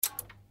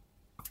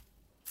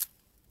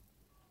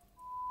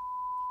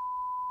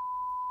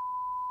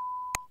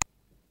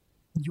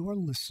You're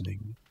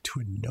listening to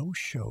a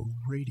no-show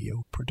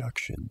radio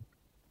production.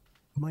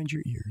 Mind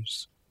your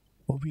ears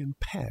while we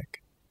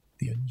unpack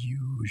the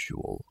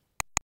unusual.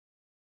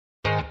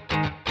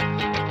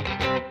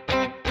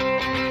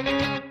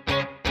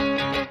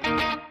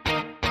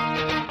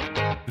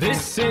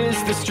 This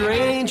is the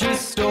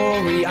strangest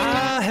story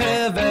I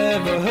have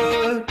ever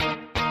heard.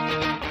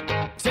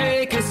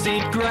 Take a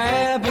seat,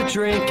 grab a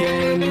drink,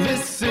 and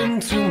listen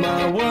to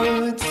my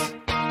words.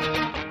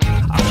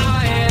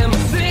 I am a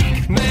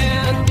thick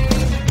man.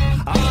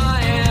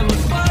 I am a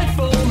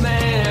spiteful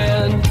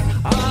man.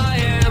 I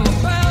am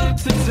about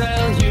to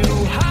tell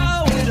you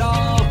how it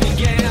all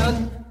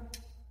began.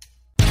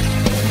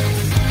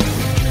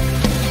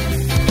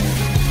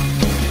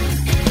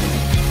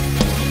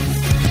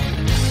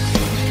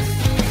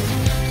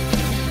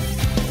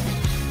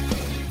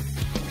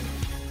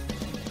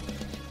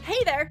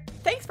 Hey there!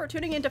 Thanks for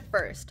tuning into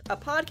First, a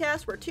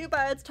podcast where two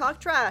buds talk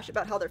trash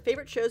about how their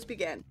favorite shows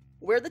begin.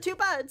 We're the two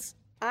buds.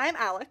 I'm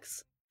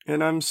Alex.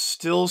 And I'm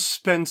still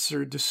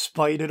Spencer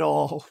despite it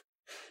all.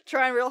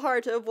 Trying real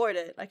hard to avoid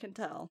it, I can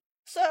tell.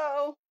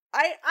 So,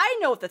 I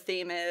know what the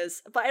theme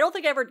is, but I don't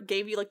think I ever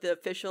gave you, the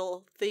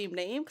official theme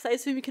name, because I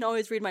assume you can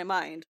always read my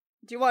mind.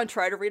 Do you want to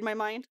try to read my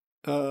mind?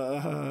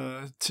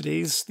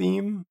 Today's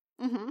theme?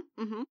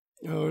 Mm-hmm.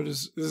 Oh,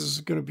 this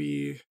is gonna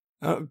be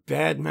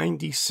bad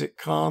 90s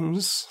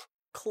sitcoms.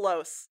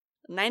 Close.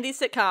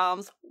 90s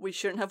sitcoms we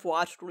shouldn't have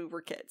watched when we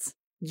were kids.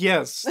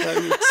 Yes,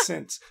 that makes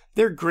sense.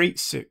 They're great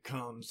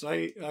sitcoms.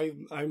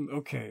 I'm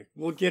okay.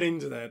 We'll get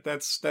into that.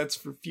 That's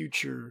for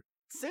future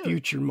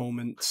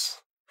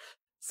moments.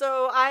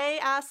 So I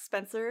asked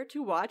Spencer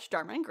to watch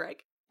Dharma and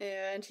Greg,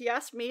 and he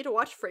asked me to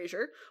watch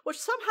Frasier, which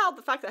somehow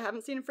the fact that I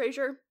haven't seen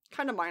Frasier,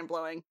 kind of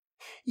mind-blowing.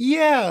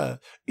 Yeah,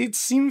 it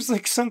seems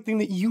like something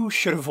that you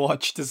should have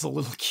watched as a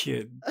little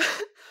kid.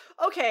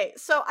 Okay,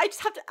 so I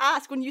just have to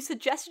ask, when you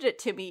suggested it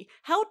to me,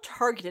 how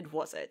targeted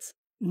was it?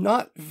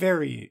 Not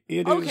very.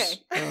 It okay.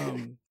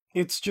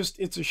 is,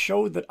 it's a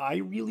show that I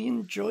really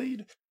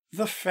enjoyed.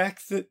 The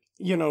fact that,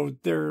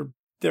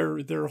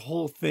 their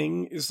whole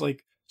thing is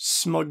like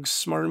smug,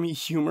 smarmy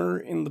humor,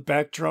 and the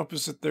backdrop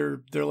is that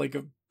they're like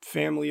a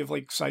family of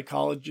like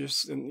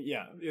psychologists, and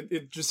yeah,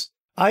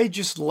 I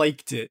just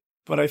liked it,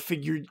 but I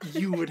figured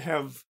you would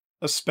have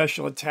a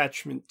special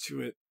attachment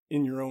to it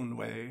in your own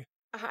way.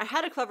 I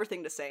had a clever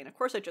thing to say, and of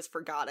course I just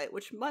forgot it,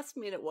 which must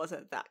mean it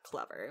wasn't that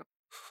clever.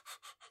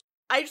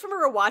 I just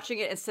remember watching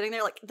it and sitting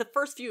there, the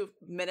first few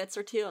minutes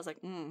or two, I was like,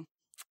 I'm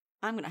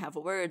gonna have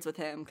words with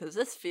him, because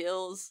this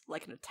feels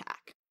like an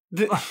attack.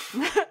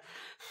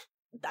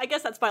 I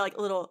guess that's my,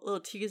 a little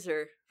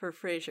teaser for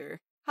Frasier.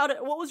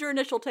 What was your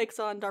initial takes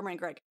on Dharma and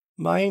Greg?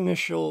 My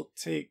initial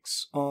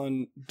takes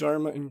on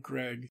Dharma and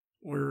Greg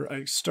were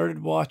I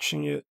started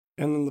watching it,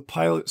 and then the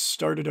pilot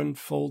started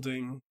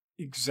unfolding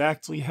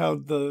exactly how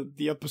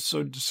the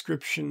episode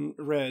description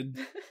read,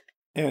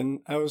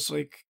 and I was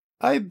like,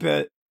 I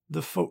bet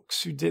the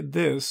folks who did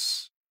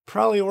this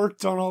probably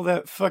worked on all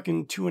that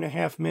fucking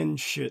 2.5 Men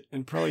shit,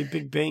 and probably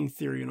Big Bang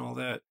Theory and all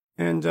that.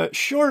 And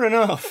sure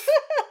enough,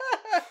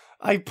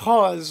 I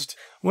paused,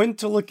 went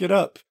to look it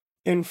up,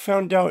 and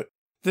found out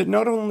that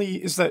not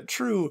only is that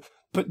true,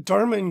 but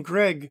Dharma and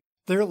Greg,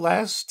 their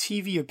last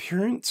TV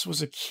appearance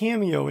was a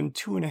cameo in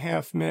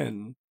 2.5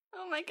 Men.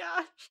 Oh my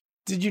gosh.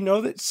 Did you know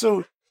that?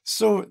 So,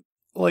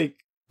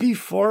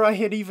 before I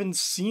had even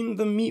seen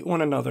them meet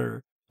one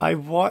another, I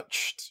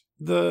watched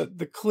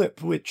the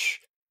clip,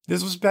 which,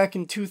 this was back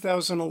in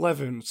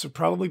 2011, so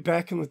probably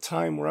back in the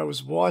time where I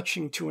was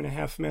watching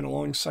 2.5 Men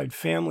alongside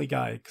Family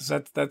Guy, because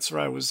that's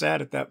where I was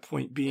at that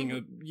point, being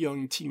a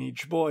young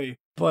teenage boy.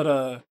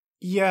 But,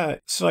 yeah,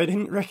 so I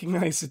didn't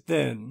recognize it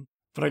then,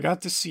 but I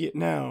got to see it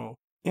now,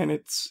 and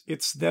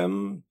it's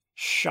them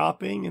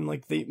shopping, and,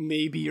 they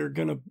maybe are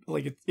gonna,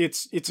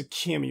 it's a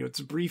cameo, it's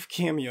a brief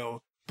cameo,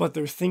 but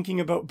they're thinking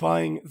about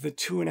buying the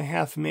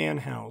 2.5 Man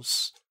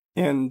house,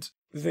 and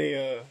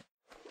they,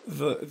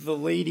 the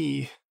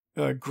lady,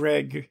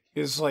 Greg,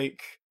 is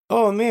like,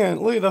 oh man,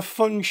 look at the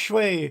feng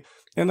shui,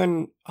 and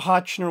then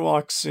Hotchner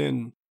walks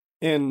in,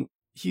 and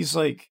he's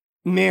like,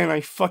 man,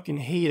 I fucking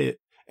hate it,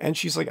 and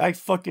she's like, I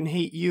fucking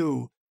hate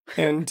you,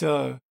 and,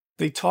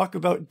 they talk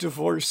about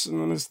divorce, and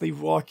then as they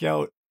walk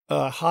out,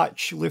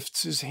 Hotch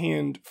lifts his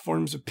hand,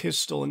 forms a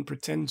pistol, and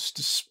pretends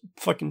to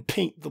fucking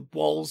paint the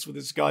walls with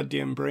his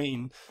goddamn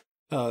brain.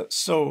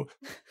 So,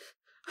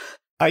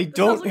 I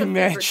don't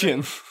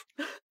imagine...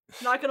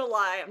 Not gonna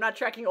lie, I'm not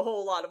tracking a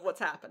whole lot of what's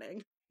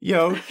happening.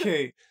 Yeah,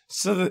 okay.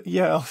 So,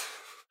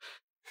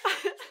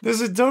 there's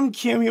a dumb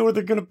cameo where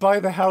they're gonna buy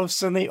the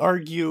house, and they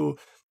argue,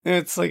 and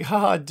it's like,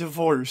 haha,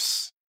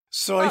 divorce.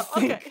 So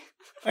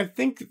I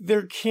think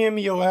their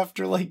cameo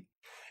after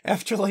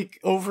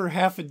over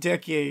half a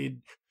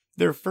decade,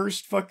 their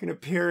first fucking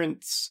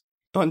appearance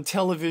on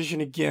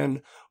television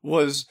again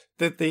was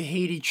that they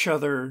hate each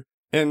other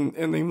and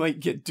they might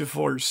get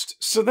divorced.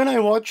 So then I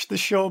watched the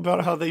show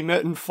about how they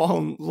met and fall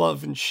in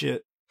love and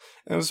shit.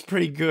 It was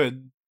pretty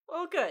good.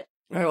 Oh, good.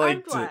 I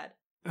liked I'm glad.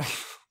 it.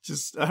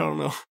 Just, I don't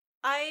know.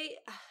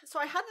 So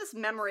I had this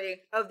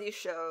memory of these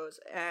shows,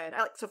 and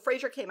so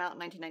Frasier came out in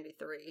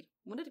 1993.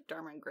 When did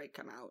Dharma and Greg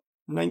come out?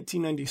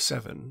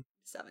 1997.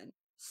 7.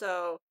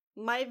 So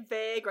my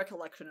vague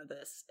recollection of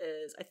this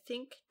is I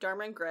think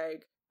Dharma and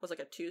Greg was like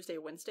a Tuesday,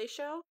 Wednesday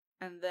show,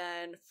 and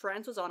then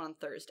Friends was on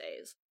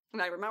Thursdays.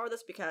 And I remember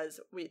this because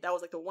that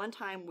was like the one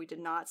time we did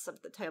not sit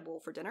at the table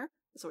for dinner,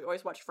 so we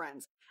always watched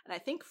Friends. And I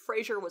think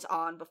Frasier was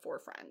on before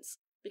Friends,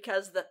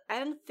 because the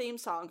end theme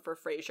song for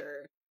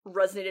Frasier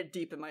resonated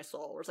deep in my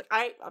soul. Where it's like,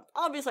 I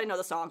obviously know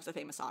the song, it's a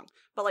famous song,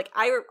 but like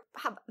I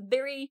have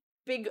very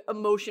big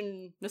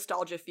emotion,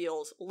 nostalgia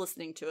feels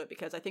listening to it,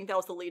 because I think that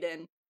was the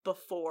lead-in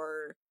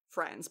before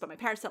Friends, but my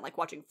parents didn't like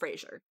watching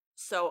Frasier,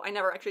 so I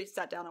never actually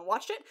sat down and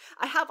watched it.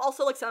 I have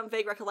also like some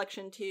vague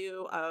recollection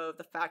too of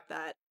the fact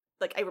that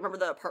like I remember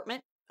the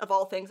apartment, of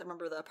all things. I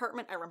remember the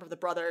apartment, I remember the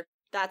brother,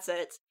 that's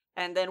it.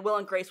 And then Will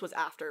and Grace was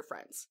after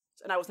Friends,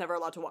 and I was never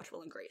allowed to watch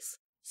Will and Grace.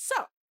 So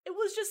it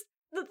was just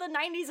the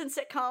 90s and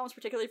sitcoms,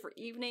 particularly for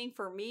evening,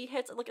 for me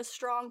hits at like a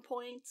strong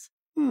point.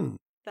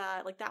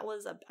 That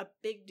was a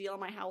big deal in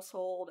my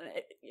household, and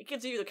it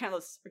gives you the kind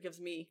of, it gives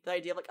me the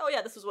idea of like, oh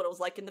yeah, this is what it was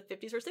like in the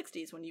 50s or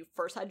 60s when you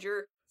first had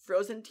your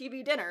frozen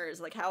TV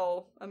dinners, like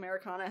how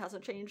Americana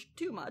hasn't changed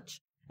too much,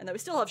 and that we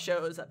still have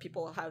shows that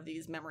people have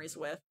these memories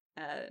with.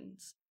 And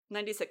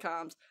 90s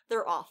sitcoms,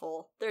 they're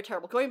awful, they're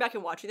terrible. Going back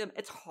and watching them,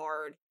 it's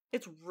hard.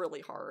 It's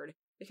really hard,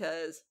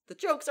 because the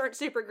jokes aren't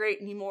super great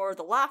anymore,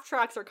 the laugh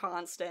tracks are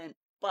constant,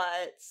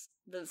 but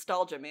the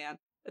nostalgia, man,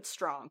 it's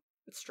strong.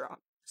 It's strong.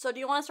 So do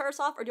you want to start us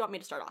off, or do you want me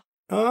to start off?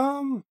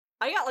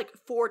 I got like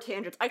 4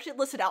 tangents. I actually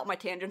listed out my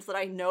tangents that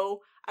I know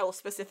I will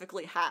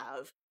specifically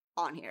have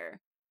on here.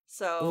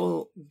 So,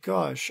 well,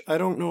 gosh, I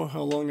don't know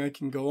how long I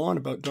can go on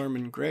about Dharma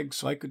and Greg,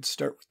 so I could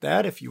start with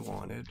that if you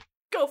wanted.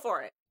 Go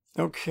for it.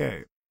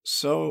 Okay,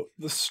 so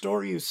the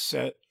story is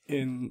set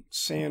in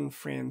San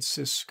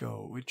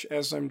Francisco, which,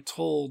 as I'm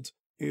told,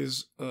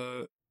 is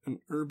an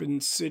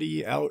urban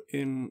city out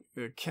in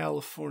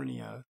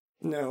California.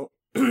 Now,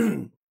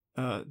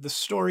 the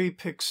story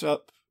picks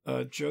up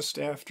just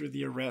after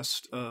the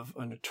arrest of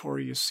a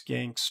notorious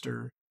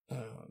gangster.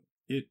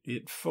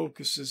 It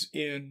focuses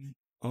in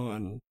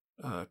on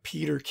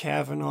Peter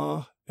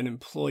Kavanaugh, an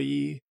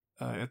employee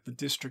at the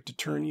district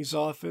attorney's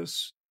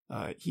office.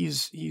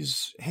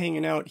 He's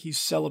hanging out, he's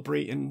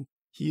celebrating,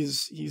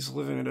 he's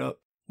living it up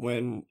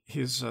when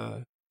his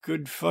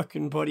good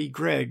fucking buddy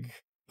Greg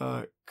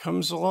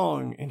comes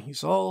along, and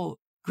he's all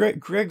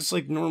Greg's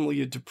like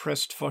normally a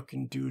depressed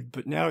fucking dude,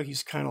 but now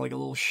he's kind of like a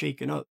little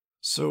shaken up.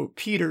 So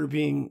Peter,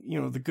 being,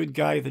 the good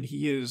guy that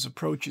he is,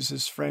 approaches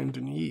his friend,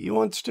 and he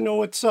wants to know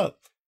what's up.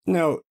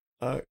 Now,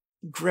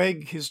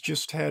 Greg has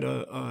just had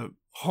a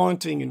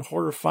haunting and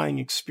horrifying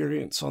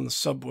experience on the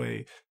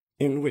subway,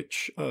 in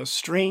which a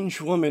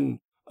strange woman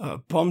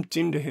bumped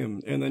into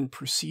him and then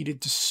proceeded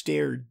to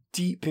stare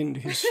deep into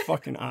his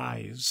fucking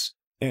eyes.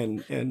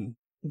 And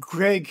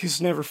Greg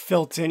has never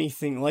felt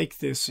anything like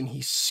this, and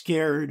he's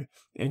scared,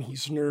 and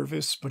he's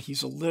nervous, but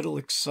he's a little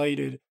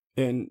excited,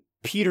 and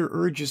Peter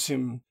urges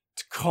him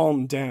to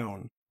calm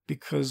down,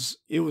 because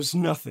it was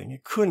nothing.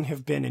 It couldn't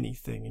have been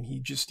anything, and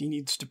he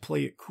needs to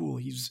play it cool.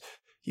 He's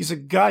a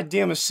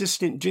goddamn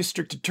assistant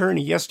district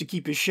attorney. He has to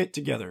keep his shit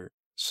together.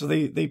 So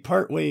they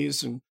part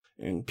ways,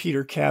 and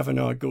Peter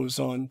Kavanaugh goes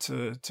on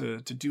to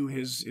do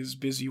his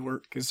busy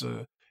work as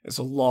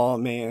a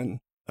lawman.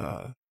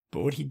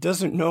 But what he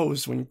doesn't know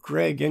is when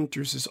Greg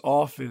enters his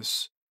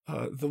office,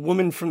 the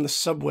woman from the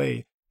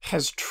subway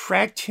has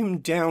tracked him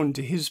down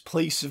to his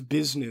place of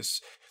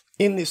business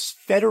in this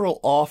federal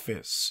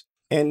office,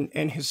 and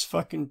has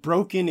fucking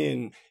broken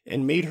in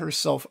and made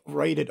herself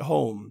right at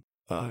home.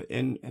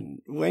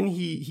 And when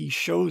he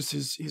shows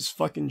his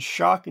fucking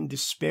shock and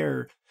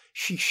despair,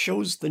 she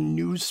shows the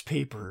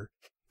newspaper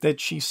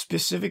that she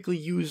specifically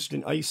used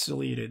and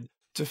isolated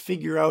to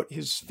figure out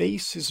his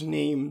face, his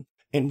name,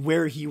 and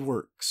where he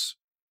works.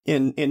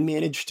 And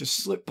managed to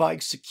slip by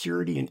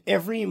security and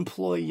every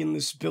employee in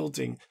this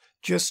building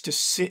just to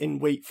sit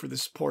and wait for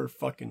this poor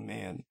fucking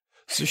man.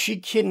 So she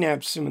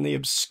kidnaps him, and they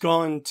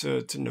abscond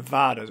to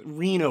Nevada,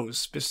 Reno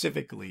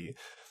specifically,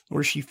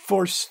 where she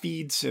force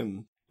feeds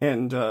him.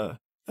 And I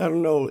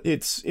don't know,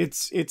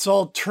 it's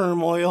all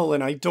turmoil,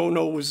 and I don't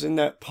know what was in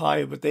that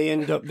pie, but they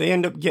end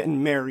up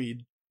getting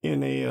married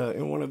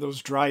in one of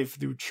those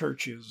drive-through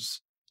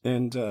churches.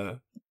 And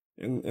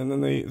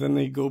then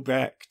they go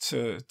back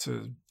to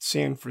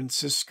San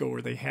Francisco,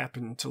 where they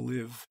happen to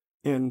live.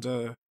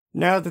 And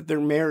now that they're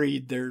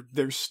married,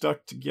 they're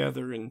stuck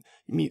together, and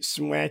you meet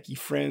some wacky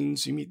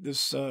friends. You meet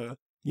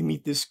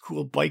this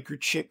cool biker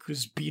chick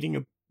who's beating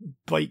a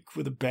bike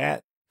with a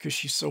bat because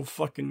she's so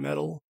fucking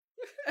metal.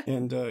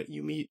 And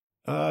you meet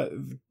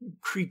the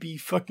creepy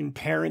fucking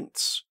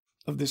parents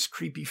of this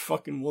creepy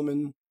fucking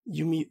woman.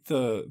 You meet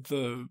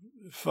the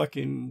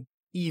fucking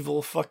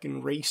evil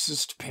fucking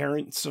racist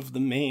parents of the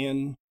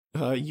man.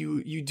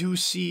 You do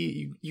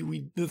see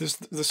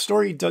the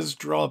story does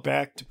draw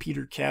back to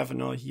Peter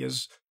Kavanaugh. He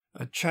has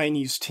a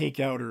Chinese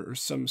takeout or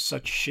some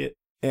such shit,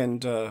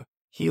 and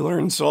he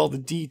learns all the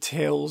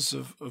details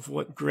of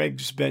what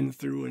Greg's been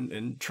through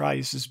and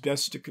tries his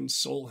best to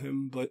console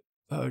him, but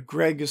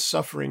Greg is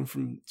suffering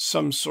from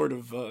some sort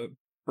of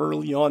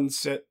early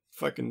onset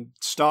fucking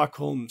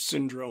Stockholm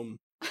syndrome.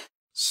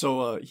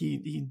 So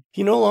he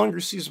no longer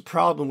sees a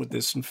problem with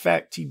this. In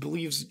fact, he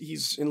believes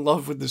he's in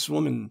love with this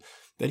woman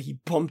that he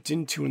bumped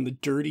into in the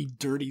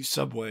dirty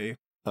subway.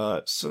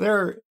 So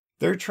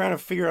they're trying to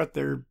figure out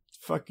their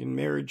fucking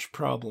marriage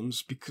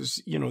problems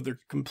because, you know, they're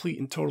complete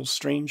and total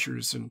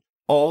strangers and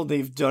all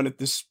they've done at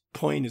this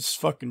point is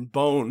fucking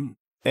bone.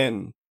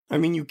 And I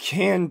mean, you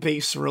can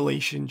base a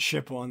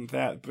relationship on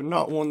that, but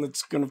not one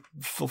that's gonna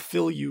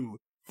fulfill you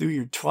through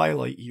your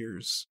twilight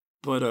years.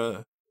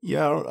 But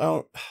yeah,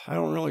 I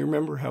don't really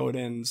remember how it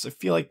ends. I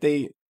feel like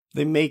they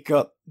make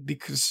up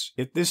because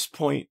at this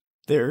point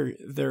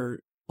they're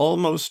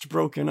almost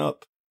broken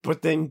up.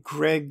 But then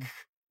Greg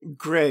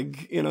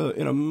in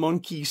a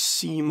monkey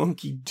see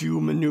monkey do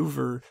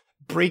maneuver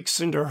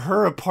breaks into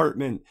her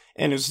apartment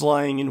and is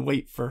lying in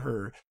wait for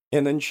her.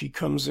 And then she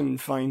comes in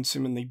and finds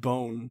him and they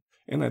bone.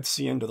 And that's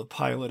the end of the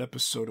pilot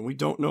episode. And we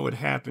don't know what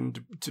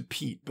happened to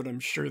Pete, but I'm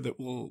sure that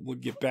we'll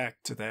get back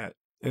to that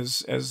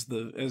as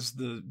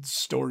the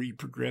story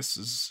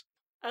progresses.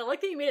 I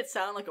like that you made it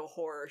sound like a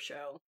horror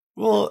show.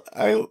 Well,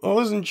 I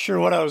wasn't sure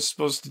what I was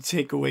supposed to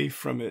take away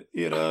from it.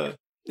 It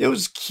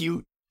was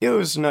cute. It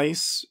was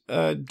nice.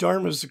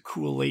 Dharma's a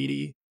cool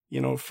lady, you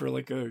know, for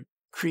like a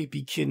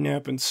creepy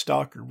kidnapping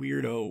stalker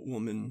weirdo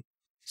woman.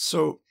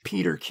 So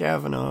Peter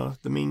Kavanaugh,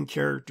 the main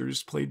character,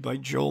 is played by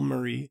Joel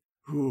Murray,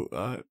 who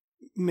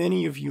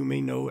many of you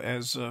may know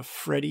as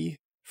Freddy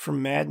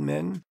from Mad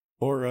Men,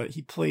 or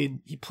he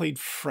played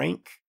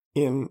Frank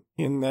in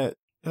that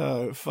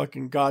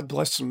fucking God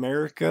Bless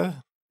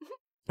America.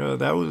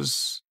 That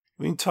was,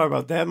 we can talk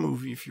about that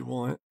movie if you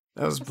want.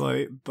 That was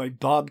by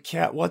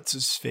Bobcat What's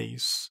His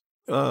Face.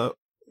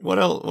 What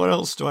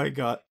else do I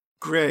got?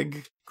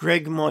 Greg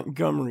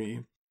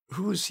Montgomery.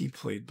 Who is he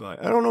played by?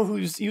 I don't know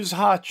he was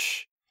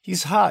Hotch.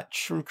 He's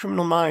Hotch from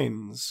Criminal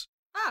Minds.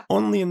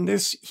 Only in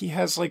this he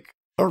has like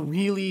a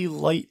really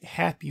light,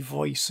 happy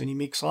voice, and he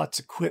makes lots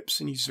of quips,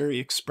 and he's very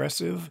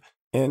expressive.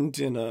 And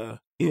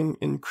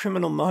in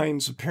Criminal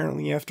Minds,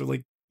 apparently after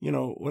like, you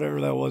know, whatever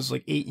that was,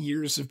 like 8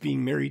 years of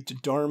being married to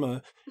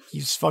Dharma,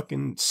 he's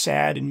fucking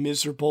sad and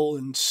miserable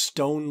and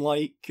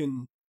stone-like,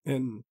 and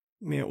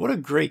man, what a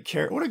great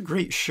character! What a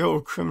great show,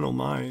 Criminal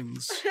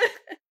Minds.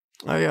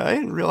 I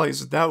didn't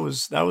realize that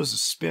was a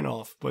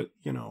spin-off, but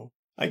you know,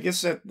 I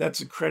guess that's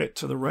a credit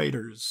to the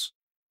writers.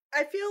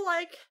 I feel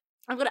like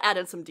I'm going to add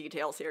in some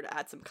details here to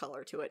add some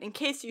color to it, in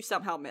case you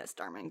somehow missed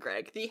Dharma and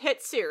Greg, the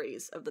hit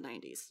series of the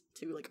 90s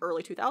to, like,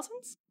 early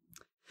 2000s.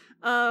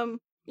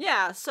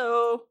 Yeah,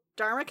 so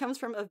Dharma comes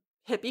from a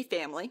hippie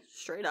family,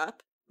 straight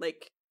up.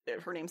 Like,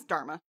 her name's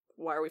Dharma.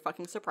 Why are we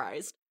fucking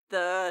surprised?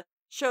 The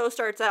show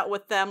starts out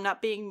with them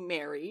not being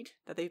married,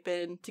 that they've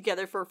been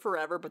together for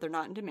forever, but they're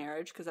not into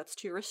marriage, because that's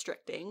too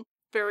restricting.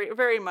 Very,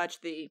 very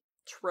much the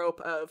trope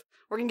of,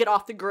 we're gonna get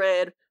off the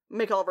grid,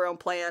 make all of our own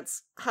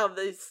plants, have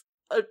this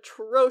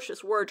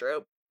atrocious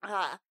wardrobe.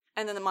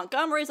 And then the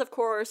Montgomerys, of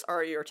course,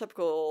 are your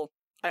typical,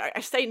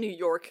 I say New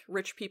York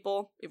rich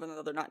people, even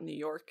though they're not in New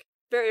York.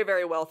 Very,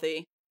 very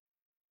wealthy.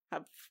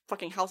 Have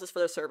fucking houses for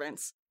their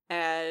servants.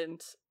 And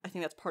I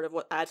think that's part of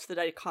what adds to the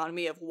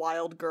dichotomy of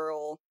wild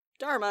girl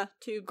Dharma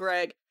to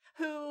Greg,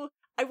 who,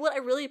 what I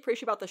really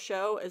appreciate about the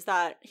show is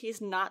that he's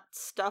not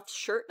stuffed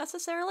shirt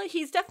necessarily.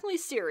 He's definitely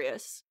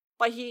serious,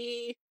 but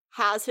he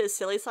has his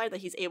silly side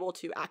that he's able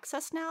to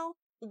access now,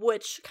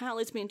 which kind of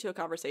leads me into a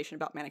conversation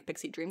about Manic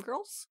Pixie Dream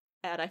Girls.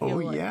 And I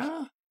feel like...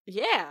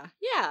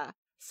 Yeah.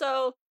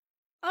 So,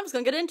 I'm just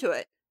gonna get into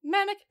it.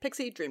 Manic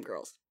Pixie Dream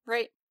Girls,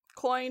 right?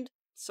 Coined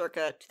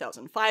circa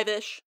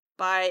 2005-ish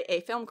by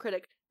a film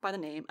critic by the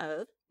name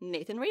of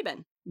Nathan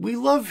Rabin. We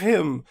love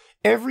him!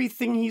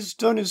 Everything he's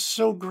done is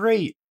so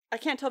great! I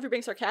can't tell if you're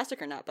being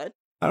sarcastic or not, bud.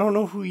 I don't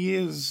know who he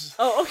is.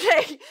 Oh,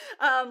 okay.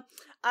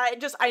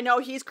 I know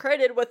he's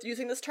credited with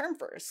using this term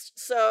first.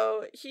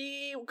 So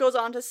he goes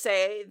on to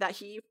say that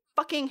he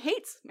fucking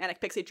hates Manic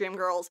Pixie Dream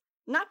Girls,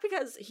 not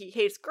because he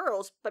hates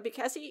girls, but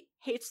because he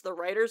hates the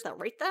writers that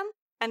write them,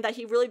 and that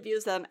he really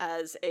views them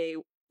as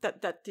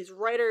that these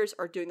writers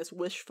are doing this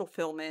wish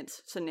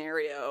fulfillment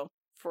scenario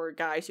for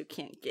guys who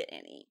can't get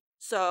any.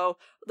 So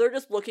they're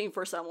just looking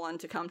for someone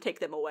to come take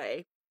them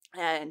away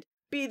and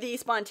be the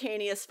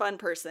spontaneous fun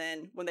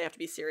person when they have to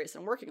be serious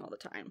and working all the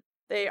time.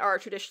 They are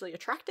traditionally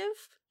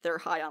attractive, they're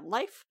high on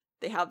life,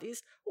 they have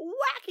these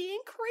wacky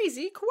and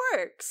crazy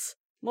quirks,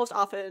 most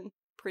often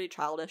pretty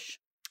childish,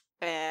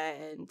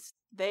 and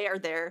they are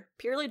there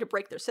purely to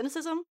break their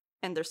cynicism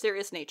and their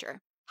serious nature.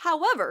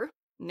 However,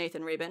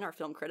 Nathan Rabin, our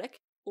film critic,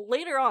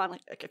 later on,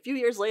 like a few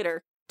years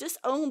later,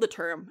 disowned the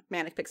term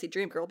Manic Pixie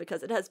Dream Girl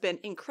because it has been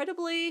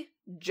incredibly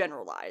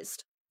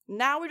generalized.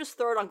 Now we just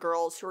throw it on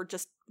girls who are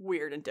just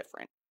weird and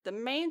different. The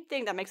main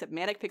thing that makes a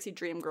Manic Pixie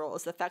Dream Girl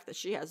is the fact that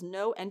she has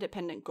no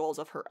independent goals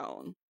of her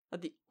own.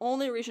 But the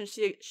only reason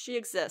she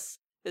exists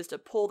is to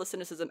pull the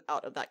cynicism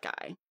out of that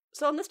guy.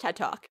 So in this TED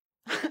Talk,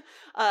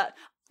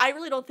 I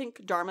really don't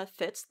think Dharma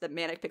fits the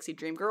Manic Pixie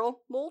Dream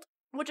Girl mold,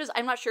 which is,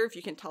 I'm not sure if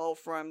you can tell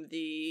from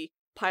the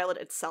pilot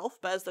itself,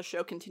 but as the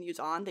show continues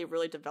on, they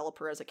really develop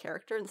her as a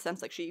character in the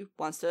sense like she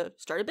wants to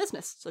start a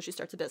business, so she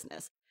starts a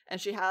business. And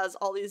she has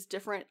all these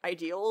different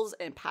ideals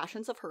and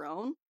passions of her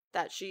own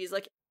that she's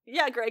like,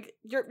 yeah, Greg,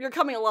 you're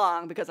coming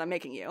along because I'm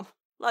making you.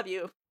 Love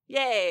you.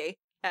 Yay.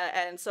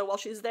 And so while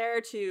she's there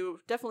to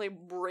definitely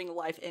bring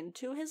life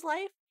into his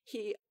life,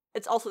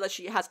 it's also that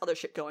she has other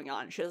shit going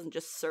on. She doesn't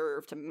just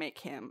serve to make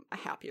him a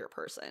happier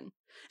person.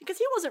 Because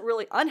he wasn't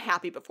really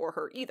unhappy before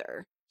her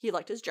either. He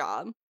liked his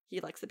job. He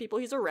likes the people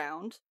he's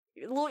around.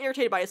 He's a little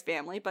irritated by his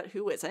family, but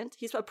who isn't?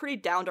 He's a pretty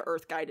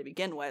down-to-earth guy to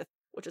begin with,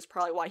 which is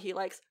probably why he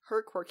likes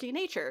her quirky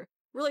nature.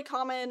 Really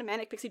common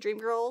Manic Pixie Dream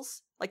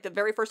Girls. Like, the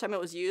very first time it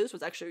was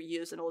actually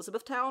used in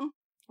Elizabethtown.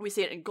 We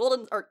see it in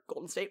Golden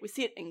State. We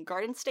see it in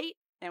Garden State.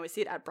 And we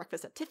see it at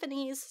Breakfast at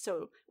Tiffany's.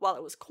 So while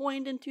it was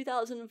coined in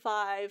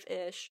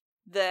 2005-ish,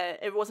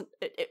 it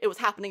was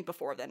happening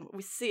before then.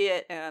 We see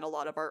it in a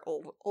lot of our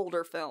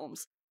older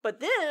films. But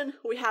then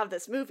we have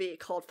this movie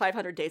called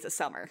 500 Days of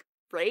Summer,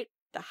 right?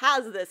 That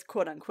has this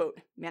quote-unquote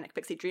Manic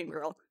Pixie Dream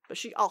Girl, but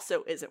she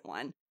also isn't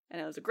one.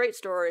 And it was a great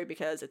story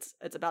because it's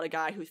about a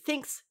guy who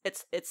thinks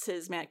it's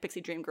his Manic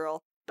Pixie Dream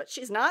Girl, but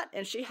she's not,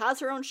 and she has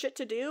her own shit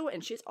to do,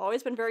 and she's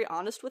always been very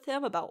honest with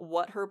him about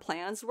what her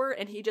plans were,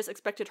 and he just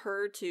expected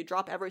her to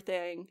drop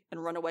everything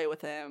and run away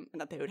with him,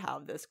 and that they would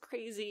have this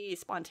crazy,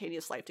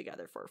 spontaneous life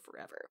together for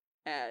forever.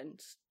 And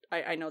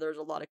I know there's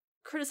a lot of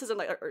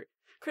criticism, or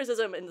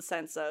criticism in the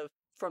sense of,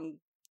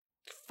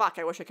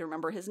 I wish I could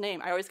remember his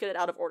name. I always get it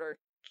out of order.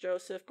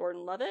 Joseph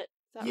Gordon-Levitt? Is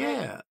that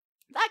Yeah. right?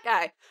 That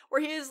guy,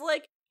 where he's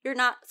like, you're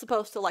not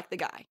supposed to like the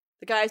guy.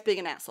 The guy's being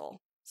an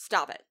asshole.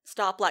 Stop it.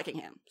 Stop liking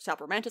him. Stop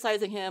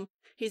romanticizing him.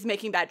 He's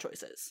making bad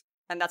choices.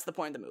 And that's the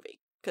point of the movie.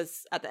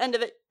 Because at the end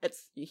of it,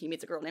 he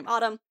meets a girl named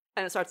Autumn,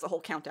 and it starts the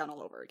whole countdown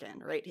all over again,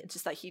 right? It's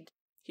just that he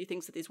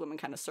thinks that these women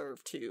kind of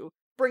serve to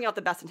bring out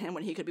the best in him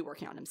when he could be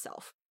working on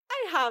himself.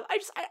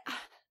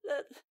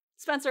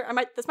 Spencer,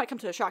 this might come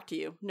to a shock to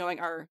you, knowing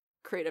our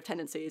creative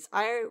tendencies.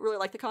 I really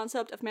like the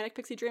concept of Manic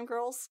Pixie Dream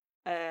Girls.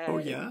 Oh,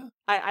 yeah?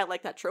 I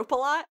like that trope a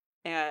lot,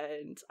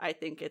 and I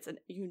think it's a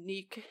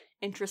unique,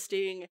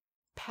 interesting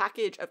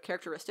package of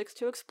characteristics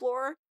to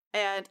explore,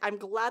 and I'm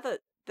glad that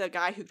the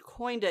guy who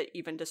coined it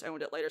even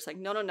disowned it later,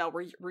 saying, no,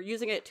 we're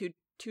using it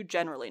too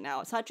generally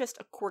now. It's not just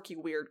a quirky,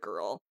 weird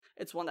girl.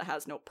 It's one that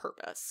has no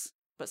purpose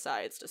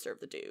besides to serve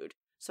the dude.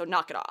 So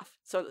knock it off.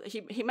 So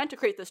he meant to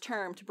create this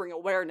term to bring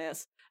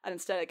awareness, and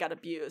instead it got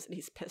abused, and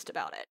he's pissed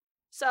about it.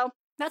 So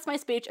that's my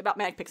speech about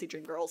Manic Pixie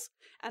Dream Girls,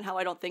 and how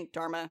I don't think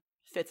Dharma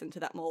fits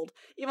into that mold,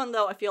 even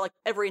though I feel like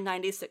every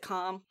 90s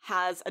sitcom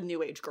has a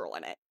new age girl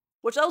in it.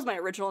 Which that was my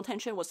original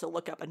intention, was to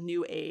look up a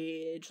new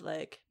age,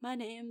 like, my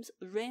name's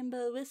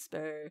Rainbow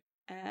Whisper,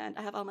 and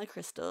I have all my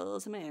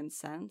crystals and my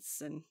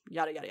incense, and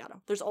yada yada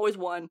yada. There's always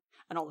one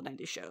on all the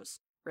 90s shows,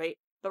 right?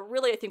 But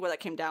really, I think what that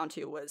came down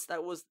to was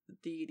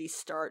the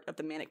start of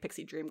the Manic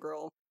Pixie Dream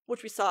Girl,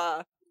 which we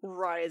saw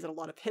rise in a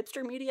lot of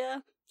hipster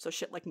media, so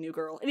shit like New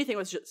Girl, anything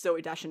with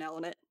Zooey Deschanel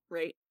in it,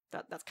 right?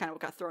 That's kind of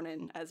what got thrown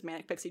in as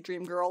Manic Pixie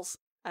Dream Girls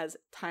as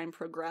time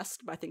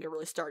progressed, but I think it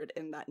really started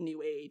in that new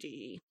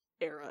agey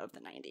era of the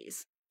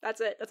 90s.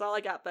 That's it. That's all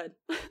I got, bud.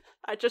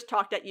 I just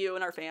talked at you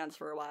and our fans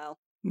for a while.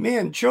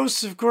 Man,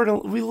 Joseph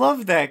Gordon, we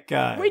love that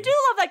guy. We do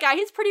love that guy.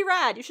 He's pretty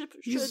rad. You should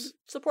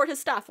support his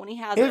stuff when he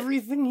has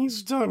everything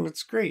he's done.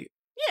 It's great.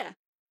 Yeah.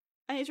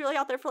 And he's really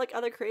out there for like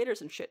other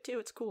creators and shit too.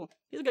 It's cool.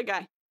 He's a good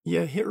guy.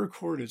 Yeah, Hit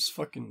Record is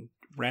fucking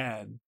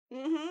rad.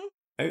 Mm-hmm.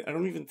 I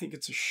don't even think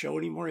it's a show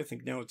anymore. I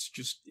think now it's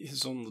just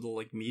his own little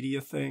like media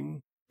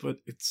thing. But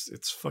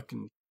it's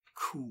fucking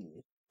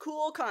cool.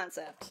 Cool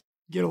concept.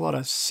 Get a lot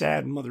of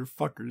sad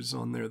motherfuckers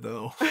on there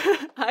though.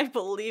 I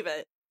believe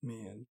it.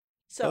 Man.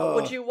 So,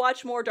 would you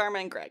watch more Dharma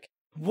and Greg?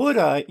 Would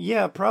I?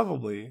 Yeah,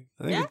 probably.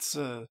 I think it's,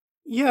 I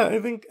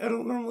think I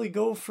don't normally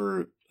go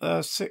for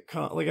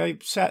sitcom. Like, I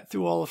sat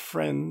through all of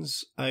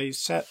Friends. I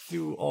sat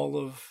through all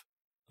of,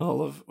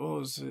 what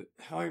was it?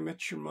 How I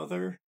Met Your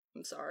Mother?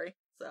 I'm sorry.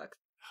 Sucks.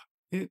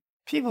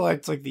 People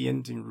act like the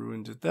ending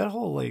ruined it. That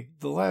whole, like,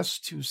 the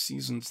last 2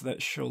 seasons of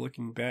that show,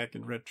 looking back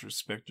in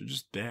retrospect, are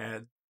just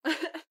bad.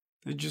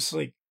 They're just,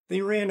 like,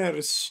 they ran out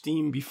of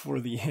steam before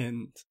the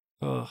end.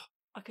 Ugh.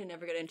 I could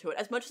never get into it.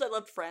 As much as I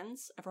loved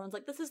Friends, everyone's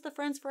like, this is the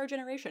Friends for our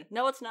generation.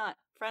 No, it's not.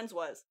 Friends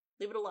was.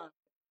 Leave it alone.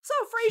 So,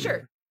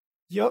 Frasier.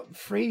 Yup,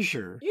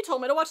 Frasier. You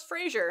told me to watch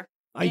Frasier.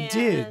 I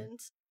did. And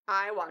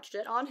I watched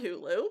it on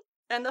Hulu.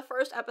 And the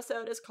first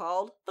episode is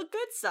called The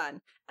Good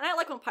Son. And I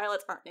like when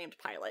pilots aren't named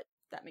Pilot.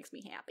 That makes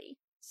me happy.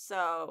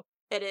 So,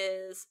 it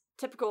is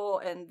typical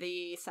in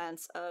the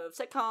sense of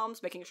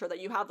sitcoms, making sure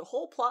that you have the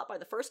whole plot by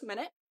the first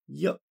minute.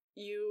 Yup.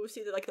 You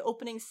see that, like, the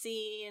opening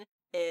scene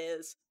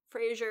is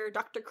Frasier,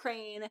 Dr.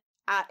 Crane,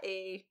 at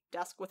a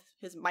desk with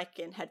his mic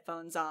and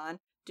headphones on,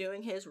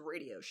 doing his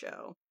radio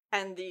show.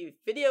 And the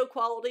video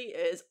quality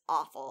is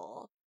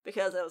awful,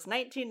 because it was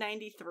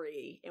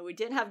 1993, and we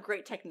didn't have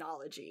great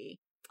technology.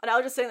 And I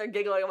was just sitting there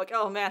giggling, I'm like,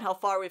 oh man, how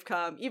far we've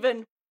come.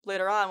 Even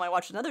later on, when I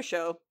watched another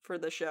show for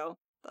the show,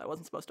 that I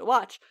wasn't supposed to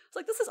watch. It's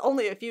like, this is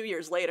only a few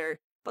years later,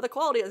 but the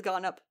quality has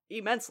gone up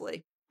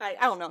immensely. I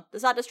don't know.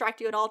 Does that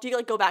distract you at all? Do you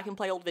like go back and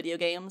play old video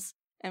games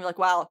and be like,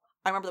 wow,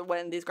 I remember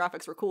when these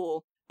graphics were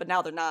cool, but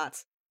now they're not?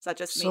 Is that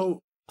just me? So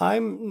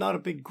I'm not a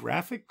big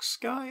graphics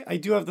guy. I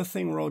do have the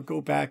thing where I'll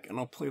go back and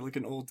I'll play like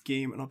an old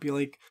game and I'll be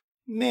like,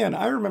 man,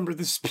 I remember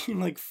this being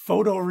like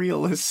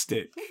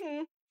photorealistic.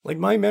 Mhm. Like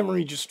my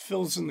memory just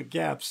fills in the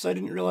gaps. I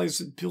didn't realize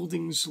that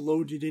buildings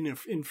loaded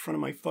in front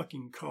of my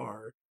fucking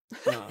car.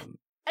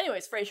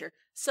 Anyways, Frasier.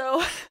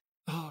 So,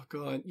 Oh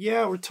god,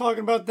 yeah, we're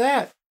talking about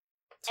that.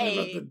 Talking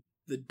Hey. about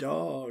the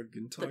dog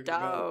and the talking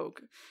about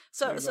dog.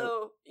 So, talking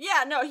so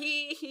yeah, no,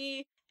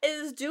 he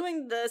is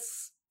doing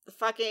this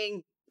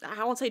fucking.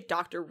 I won't say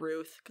Dr.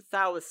 Ruth because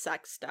that was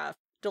sex stuff.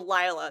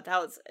 Delilah, that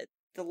was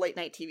the late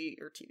night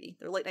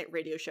the late night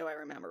radio show. I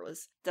remember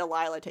was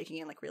Delilah taking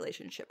in like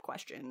relationship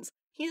questions.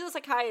 He's a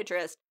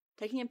psychiatrist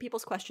taking in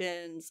people's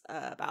questions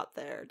about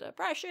their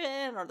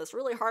depression or this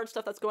really hard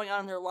stuff that's going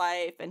on in their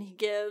life, and he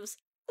gives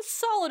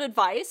solid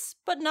advice,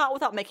 but not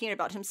without making it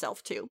about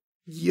himself too.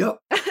 Yep.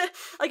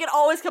 Like, it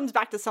always comes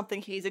back to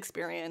something he's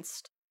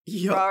experienced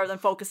Yep. rather than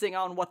focusing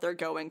on what they're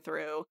going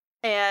through.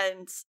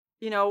 And,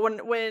 you know,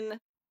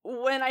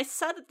 when I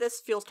said that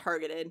this feels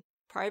targeted,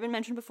 probably been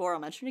mentioned before, I'll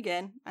mention it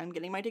again. I'm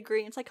getting my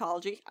degree in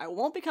psychology. I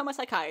won't become a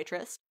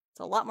psychiatrist. It's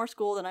a lot more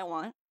school than I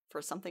want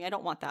for something I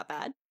don't want that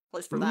bad, at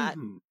least for that.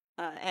 Mhm.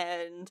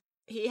 And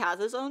he has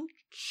his own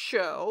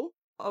show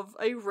of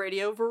a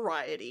radio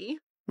variety.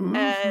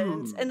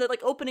 And Mhm. in the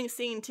like opening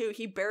scene too,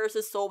 he bears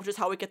his soul, which is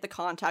how we get the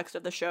context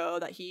of the show,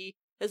 that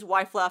his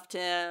wife left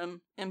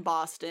him in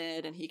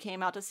Boston and he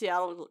came out to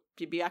Seattle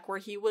to be back where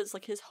he was,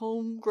 like his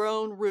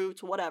homegrown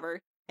roots, whatever,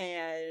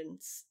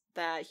 and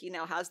that he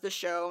now has the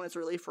show and it's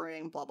really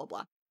freeing, blah blah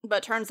blah. But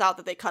it turns out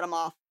that they cut him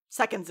off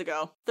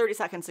 30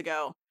 seconds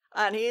ago,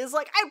 and he's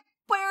like, I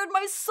bared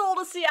my soul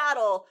to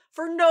Seattle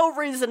for no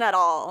reason at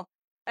all.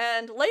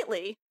 And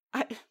lately,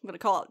 I'm gonna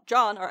call out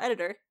John, our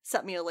editor,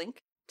 sent me a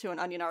link to an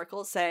Onion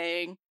article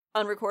saying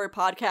unrecorded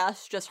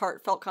podcast, just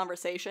heartfelt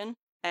conversation.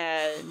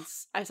 And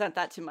I sent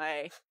that to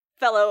my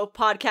fellow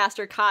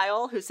podcaster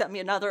Kyle, who sent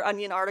me another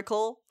Onion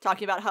article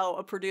talking about how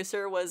a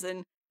producer was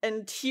in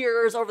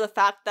tears over the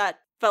fact that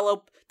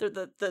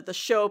the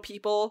show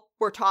people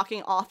were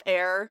talking off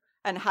air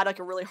and had like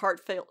a really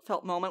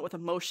heartfelt moment with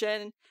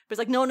emotion. But it's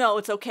like, no,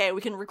 it's okay. We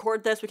can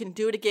record this. We can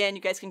do it again.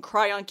 You guys can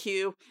cry on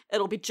cue.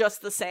 It'll be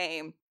just the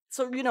same.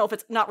 So, you know, if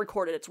it's not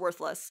recorded, it's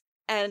worthless.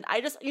 And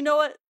I just, you know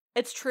what?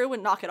 It's true,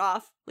 and knock it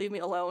off. Leave me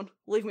alone.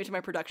 Leave me to my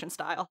production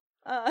style.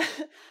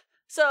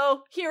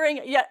 So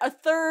hearing yet a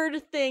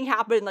third thing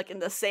happen like in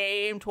the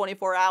same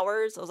 24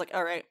 hours, I was like,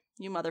 all right,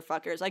 you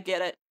motherfuckers, I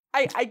get it.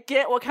 I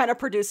get what kind of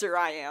producer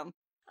I am.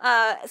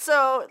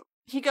 So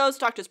he goes to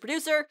talk to his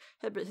producer.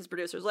 His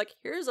producer's like,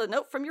 here's a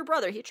note from your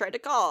brother. He tried to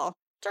call.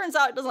 Turns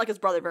out he doesn't like his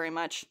brother very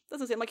much.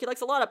 Doesn't seem like he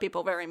likes a lot of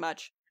people very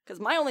much. Because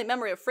my only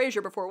memory of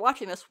Frasier before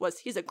watching this was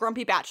he's a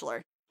grumpy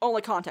bachelor.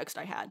 Only context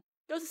I had.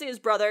 Goes to see his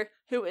brother,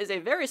 who is a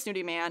very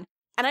snooty man.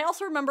 And I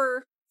also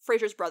remember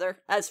Frasier's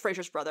brother as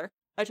Frasier's brother.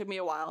 It took me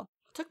a while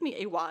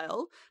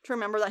to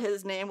remember that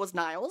his name was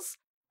Niles.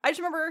 I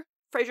just remember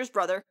Frasier's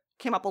brother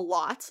came up a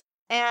lot.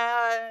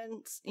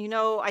 And, you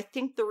know, I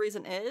think the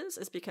reason is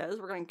because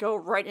we're going to go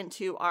right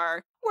into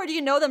our Where Do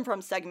You Know Them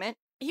From segment.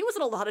 He was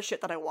in a lot of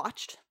shit that I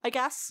watched, I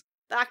guess.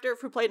 The actor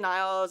who played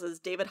Niles is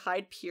David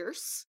Hyde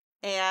Pierce.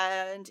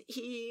 And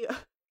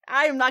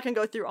I am not going to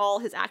go through all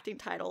his acting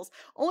titles,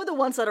 only the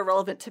ones that are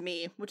relevant to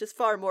me, which is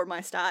far more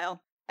my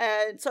style.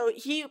 And so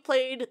he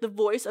played the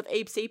voice of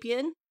Abe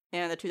Sapien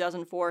in the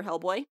 2004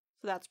 Hellboy,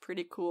 so that's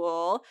pretty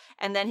cool.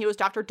 And then he was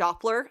Dr.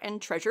 Doppler in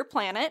Treasure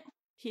Planet.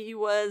 He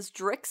was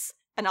Drix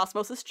and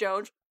Osmosis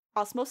Jones.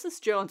 Osmosis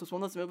Jones was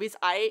one of those movies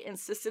I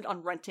insisted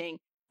on renting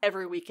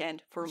every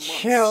weekend for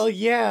months. Hell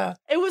yeah.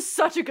 It was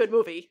such a good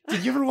movie.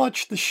 Did you ever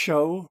watch the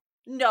show?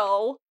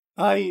 No.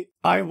 I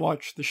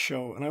watched the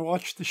show, and I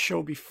watched the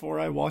show before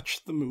I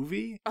watched the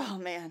movie. Oh,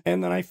 man.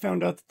 And then I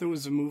found out that there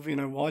was a movie, and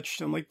I watched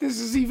it. I'm like, this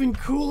is even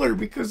cooler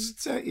because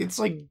it's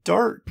like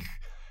dark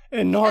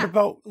and not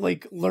about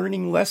like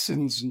learning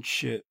lessons and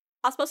shit.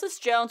 Osmosis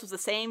Jones was the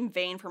same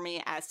vein for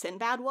me as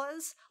Sinbad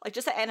was. Like,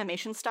 just the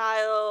animation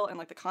style and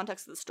like the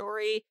context of the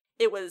story.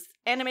 It was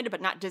animated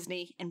but not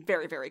Disney and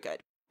very, very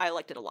good. I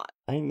liked it a lot.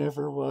 I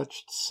never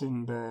watched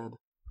Sinbad.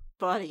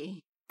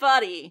 Buddy.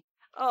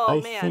 Oh,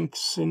 I man. think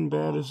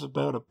Sinbad is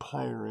about a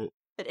pirate.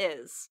 It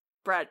is.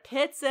 Brad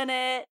Pitt's in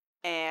it,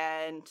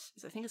 and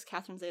I think it's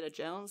Catherine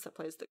Zeta-Jones that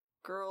plays the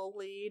girl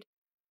lead.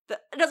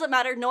 It doesn't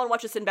matter. No one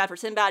watches Sinbad for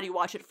Sinbad. You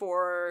watch it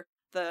for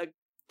the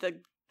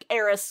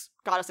heiress,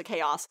 goddess of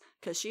chaos,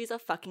 because she's a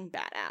fucking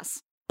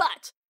badass.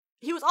 But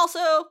he was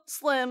also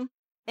Slim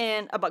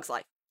in A Bug's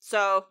Life.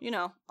 So, you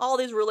know, all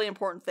these really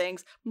important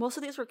things. Most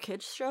of these were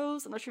kids'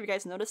 shows. I'm not sure if you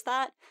guys noticed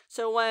that.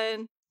 So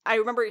when I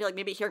remember, like,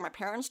 maybe hearing my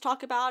parents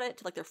talk about it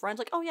to, like, their friends,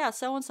 like, oh, yeah,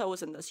 so-and-so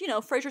was in this. You know,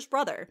 Frasier's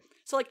brother.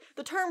 So, like,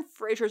 the term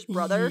Frasier's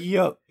brother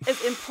Yup.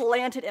 is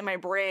implanted in my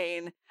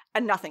brain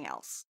and nothing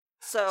else.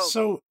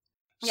 So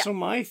So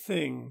my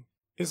thing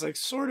is like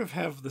sort of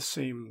have the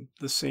same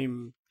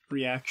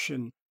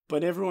reaction,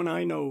 but everyone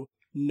I know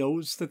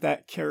knows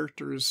that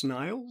character is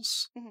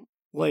Niles. Mhm.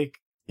 Like,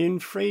 in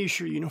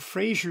Frasier, you know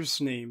Frasier's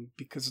name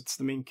because it's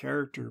the main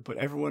character, but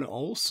everyone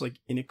else, like,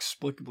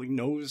 inexplicably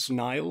knows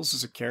Niles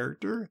as a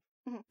character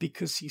Mhm.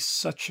 because he's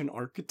such an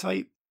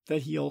archetype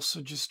that he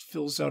also just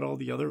fills out all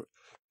the other...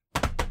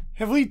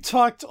 Have we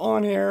talked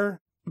on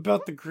air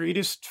about the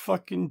greatest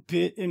fucking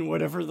bit in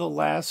whatever the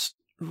last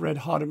Red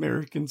Hot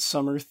American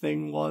Summer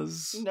thing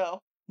was? No.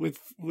 With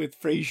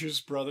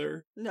Frasier's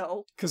brother?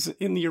 No. Because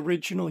in the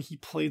original, he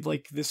played,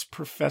 like, this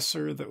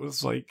professor that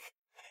was, like...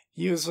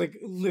 He was, like,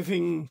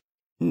 living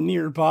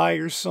nearby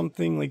or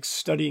something, like,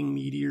 studying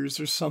meteors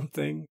or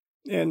something.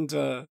 And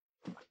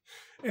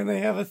they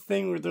have a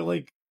thing where they're,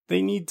 like...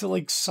 They need to,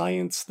 like,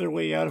 science their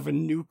way out of a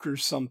nuke or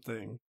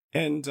something.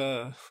 And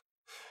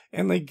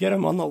they get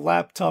him on the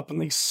laptop and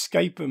they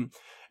Skype him.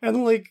 And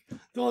they're like,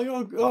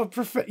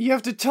 you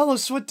have to tell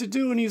us what to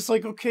do. And he's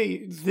like,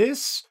 okay,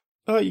 this,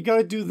 you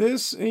gotta do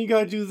this, and you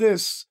gotta do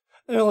this.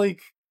 And they're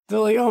like,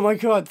 oh my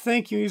god,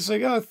 thank you. He's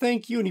like, oh,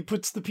 thank you. And he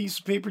puts the piece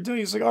of paper down.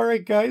 He's like, all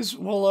right, guys,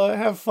 well,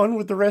 have fun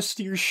with the rest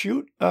of your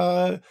shoot.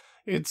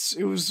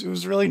 It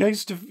was really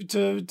nice to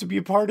be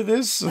a part of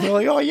this. And they're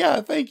like, oh yeah,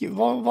 thank you,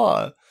 blah, blah,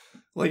 blah.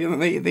 Like,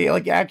 and they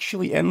like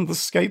actually end the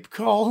Skype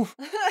call.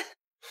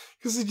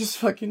 Because they just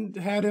fucking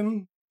had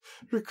him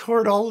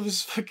record all of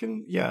his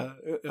fucking... Yeah,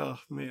 oh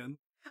man.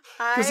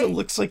 Because it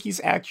looks like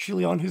he's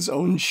actually on his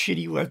own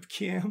shitty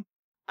webcam.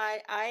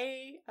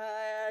 I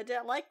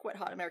didn't like Wet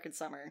Hot American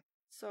Summer.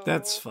 So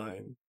that's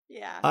fine.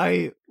 Yeah.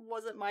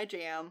 Wasn't my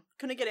jam.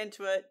 Couldn't get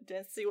into it.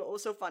 Didn't see what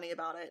was so funny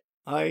about it.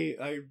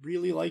 I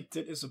really liked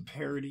it as a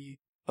parody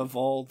of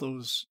all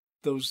those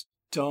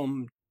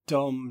dumb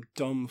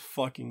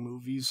fucking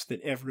movies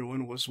that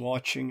everyone was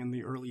watching in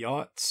the early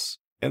aughts.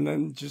 And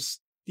then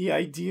just the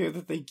idea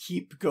that they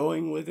keep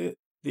going with it.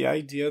 The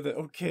idea that,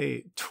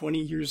 okay, 20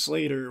 years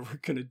later, we're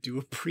gonna do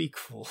a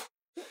prequel.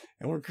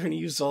 And we're gonna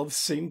use all the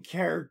same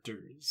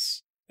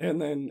characters.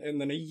 And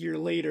then a year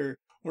later,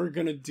 we're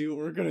gonna do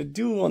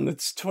one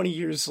that's 20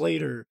 years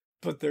later,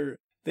 but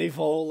they've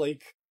all,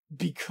 like,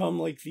 become,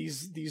 like,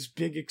 these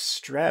big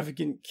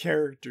extravagant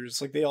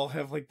characters. Like, they all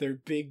have, like, their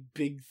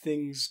big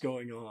things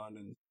going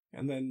on.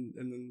 And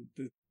then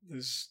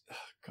there's, oh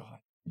god,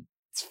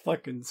 it's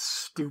fucking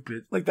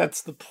stupid. Like,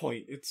 that's the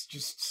point. It's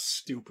just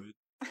stupid.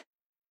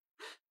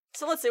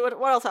 So let's see, what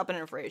else happened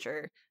in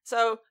Frasier?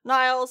 So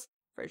Niles,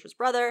 Frasier's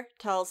brother,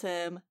 tells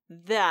him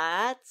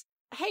that,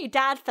 hey,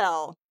 Dad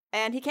fell,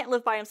 and he can't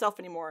live by himself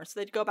anymore. So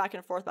they'd go back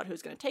and forth about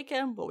who's going to take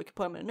him. Well, we could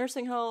put him in a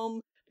nursing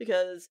home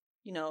because,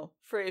 you know,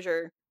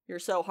 Frasier, you're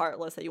so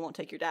heartless that you won't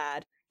take your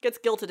dad. Gets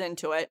guilted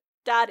into it.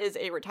 Dad is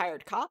a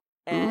retired cop,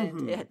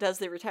 and it does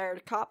the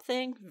retired cop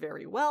thing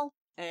very well.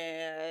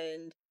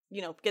 And,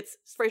 you know,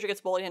 Frasier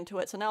gets bullied into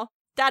it. So now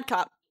Dad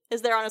cop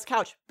is there on his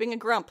couch being a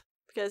grump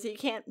because he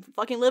can't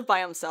fucking live by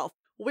himself.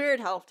 Weird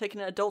how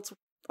taking an adult's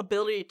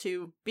ability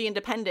to be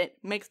independent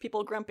makes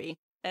people grumpy.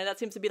 And that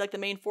seems to be, like, the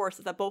main force,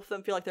 is that both of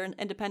them feel like their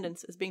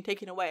independence is being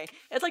taken away.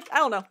 It's like, I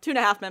don't know,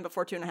 2.5 Men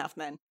before 2.5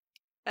 Men.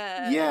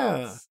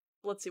 Yeah.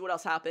 Let's see what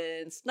else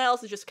happens.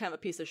 Niles is just kind of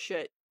a piece of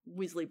shit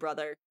Weasley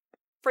brother.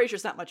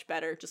 Frasier's not much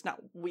better, just not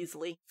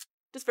Weasley.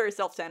 Just very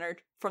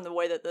self-centered from the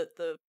way that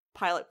the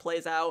pilot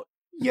plays out.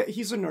 Yeah,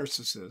 he's a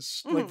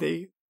narcissist. Like,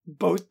 they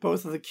both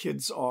of the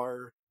kids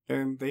are,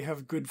 and they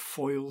have good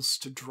foils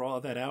to draw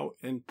that out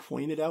and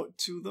point it out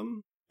to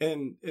them.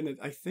 And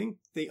I think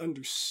they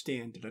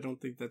understand it. I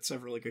don't think that's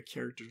ever, like, a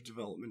character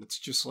development. It's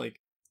just, like,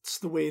 it's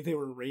the way they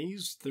were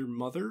raised. Their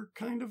mother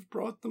kind of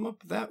brought them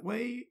up that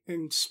way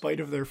in spite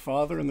of their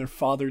father, and their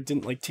father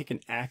didn't, like, take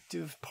an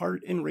active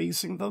part in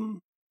raising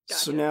them.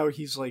 Gotcha. So now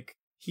he's, like,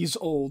 he's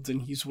old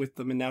and he's with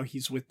them, and now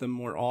he's with them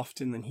more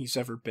often than he's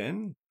ever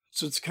been.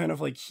 So it's kind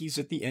of like he's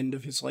at the end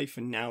of his life,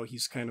 and now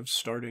he's kind of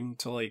starting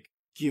to, like,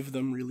 give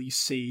them really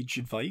sage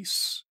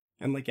advice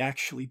and, like,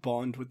 actually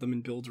bond with them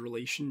and build a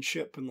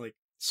relationship. And, like,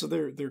 so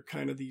they're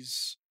kind of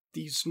these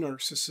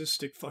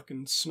narcissistic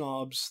fucking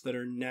snobs that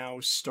are now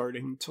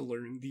starting to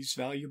learn these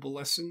valuable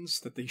lessons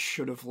that they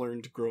should have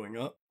learned growing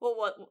up.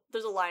 Well,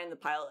 there's a line in the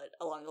pilot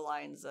along the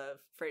lines of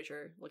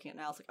Frasier looking at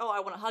Niles like, oh, I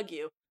want to hug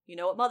you. You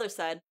know what Mother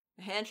said?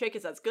 A handshake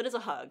is as good as a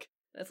hug.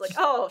 And it's like,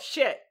 oh,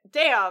 shit.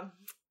 Damn.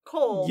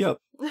 Cold. Yep.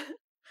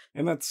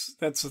 And that's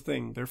the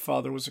thing. Their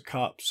father was a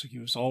cop, so he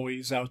was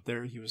always out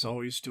there. He was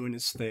always doing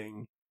his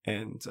thing.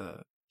 And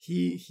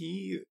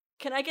he...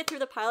 Can I get through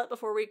the pilot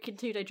before we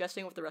continue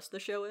digesting what the rest of the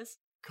show is?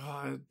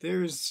 God,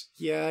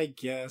 I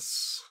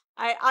guess.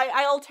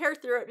 I'll tear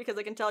through it because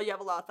I can tell you have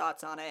a lot of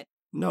thoughts on it.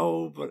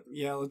 No, but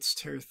yeah, let's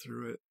tear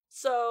through it.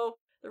 So,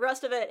 the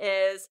rest of it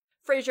is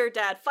Frasier,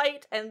 Dad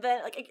fight, and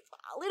then, like,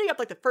 leading up,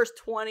 like, the first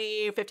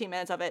 20, 15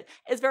 minutes of it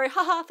is very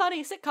haha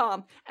funny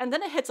sitcom, and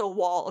then it hits a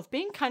wall of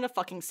being kind of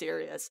fucking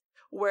serious,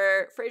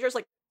 where Frasier's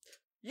like,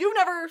 you've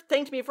never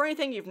thanked me for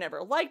anything, you've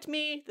never liked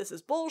me, this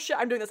is bullshit,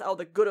 I'm doing this out of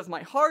the good of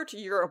my heart,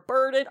 you're a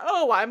burden,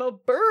 oh, I'm a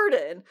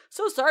burden,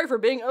 so sorry for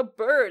being a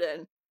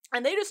burden.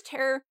 And they just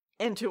tear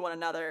into one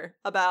another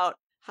about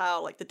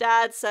how, like, the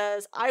dad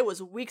says, I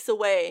was weeks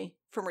away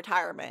from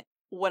retirement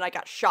when I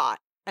got shot,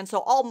 And so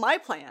all my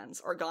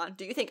plans are gone.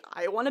 Do you think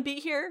I want to be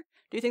here?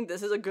 Do you think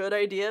this is a good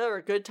idea or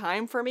a good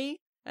time for me?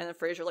 And then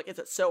Frasier, like, is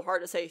it so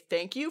hard to say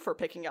thank you for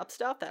picking up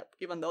stuff that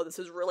even though this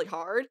is really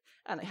hard?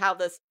 And they have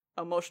this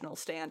emotional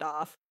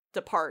standoff,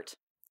 depart.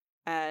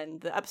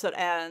 And the episode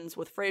ends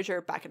with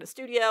Frasier back in the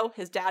studio.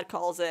 His dad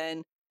calls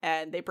in,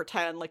 and they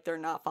pretend like they're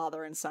not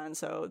father and son,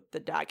 so the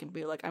dad can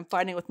be like, I'm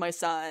fighting with my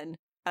son,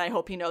 and I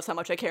hope he knows how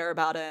much I care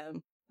about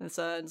him. And the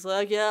son's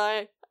like,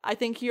 yeah, I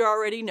think he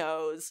already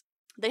knows.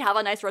 They have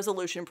a nice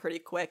resolution pretty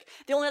quick.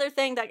 The only other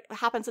thing that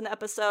happens in the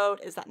episode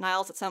is that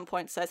Niles at some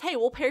point says, hey,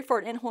 we'll pay for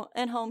an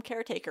in-home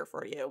caretaker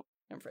for you.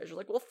 And Frasier's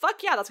like, well,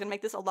 fuck yeah, that's going to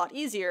make this a lot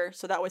easier,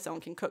 so that way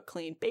someone can cook,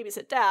 clean,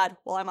 babysit dad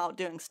while I'm out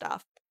doing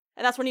stuff.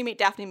 And that's when you meet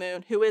Daphne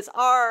Moon, who is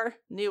our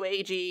new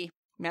agey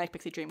Manic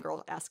Pixie Dream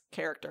Girl-esque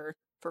character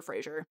for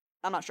Frasier.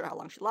 I'm not sure how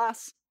long she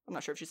lasts. I'm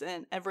not sure if she's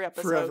in every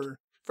episode.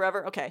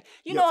 Forever? Okay.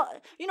 You know,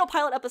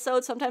 pilot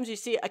episodes, sometimes you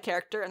see a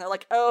character and they're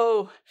like,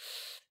 oh,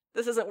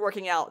 this isn't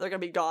working out. They're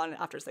going to be gone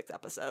after 6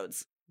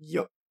 episodes.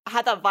 Yep. I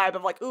had that vibe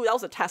of like, ooh, that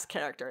was a test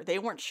character. They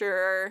weren't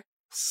sure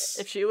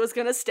if she was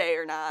going to stay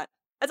or not.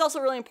 It's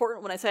also really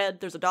important when I said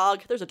there's a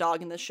dog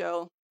in this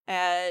show.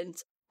 And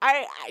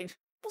I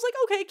was like,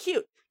 okay,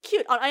 cute.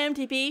 On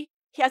IMDb,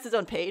 he has his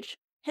own page.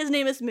 His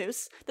name is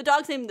Moose. The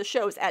dog's name in the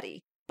show is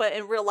Eddie. But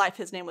in real life,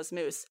 his name was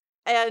Moose.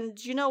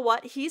 And you know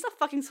what? He's a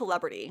fucking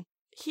celebrity.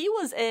 He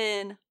was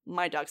in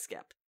My Dog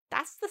Skip.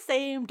 That's the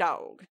same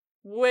dog.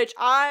 Which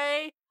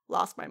I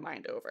lost my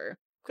mind over.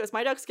 Because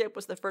My Dog Skip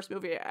was the first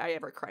movie I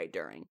ever cried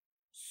during.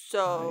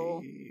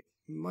 So... I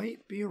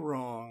might be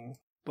wrong,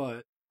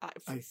 but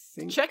I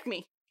think... Check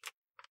me.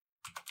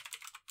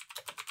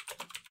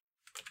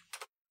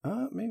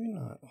 Maybe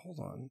not. Hold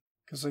on.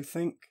 Because I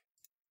think...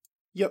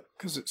 Yep,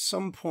 because at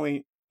some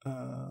point,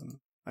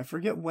 I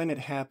forget when it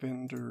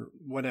happened or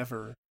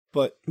whatever,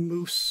 but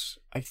Moose,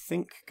 I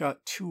think,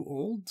 got too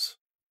old.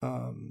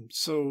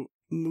 So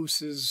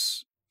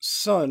Moose's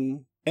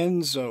son,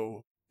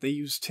 Enzo, they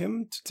used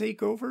him to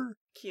take over.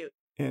 Cute.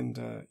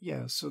 And,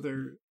 yeah, so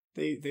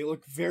they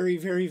look very,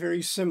 very,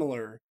 very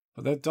similar.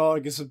 But that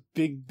dog is a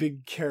big,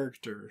 big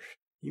character.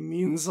 He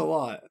means a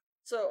lot.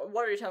 So,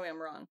 what are you telling me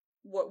I'm wrong?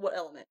 What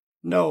element?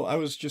 No, I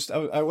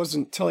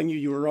wasn't telling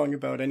you were wrong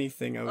about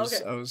anything. I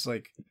was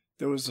like,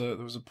 there was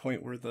a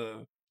point where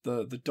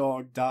the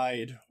dog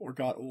died or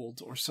got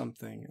old or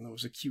something, and there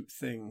was a cute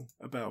thing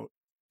about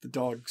the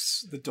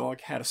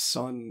dog had a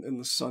son and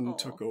the son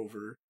took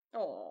over.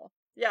 Oh.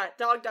 Yeah,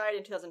 dog died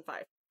in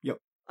 2005. Yep.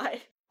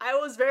 I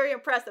was very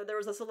impressed that there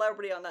was a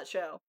celebrity on that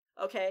show.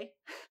 Okay.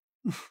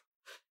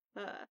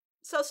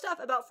 So stuff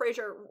about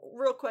Frasier,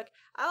 real quick.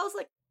 I was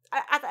like,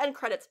 at the end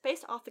credits,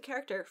 based off the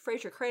character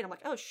Frasier Crane, I'm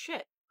like, oh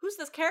shit, who's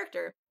this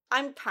character?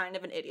 I'm kind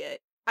of an idiot.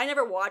 I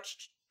never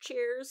watched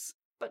Cheers,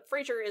 but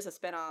Frasier is a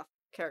spin-off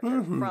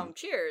character from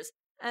Cheers.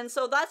 And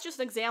so that's just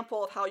an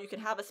example of how you can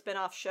have a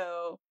spin-off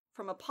show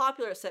from a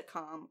popular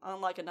sitcom,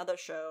 unlike another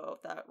show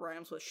that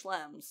rhymes with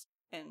Schlems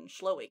and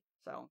Schloey.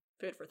 So,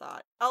 food for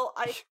thought.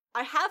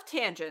 I have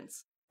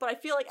tangents, but I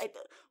feel like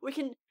we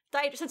can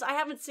dive, since I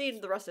haven't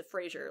seen the rest of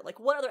Frasier, like,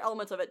 what other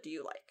elements of it do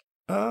you like?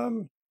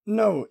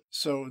 No.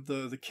 So,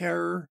 the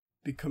carer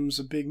becomes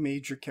a big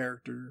major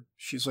character.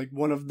 She's, like,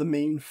 one of the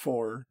main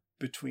 4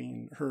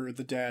 between her,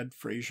 the dad,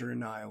 Frasier,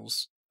 and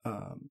Niles.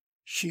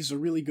 She's a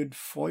really good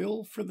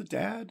foil for the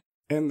dad,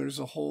 and there's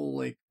a whole,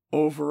 like,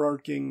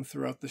 overarching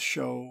throughout the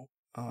show,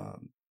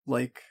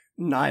 like,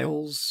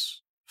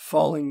 Niles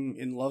falling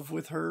in love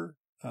with her,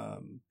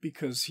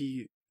 because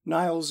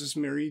Niles is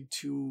married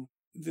to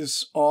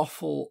this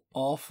awful,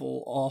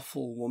 awful,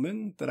 awful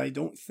woman that I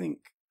think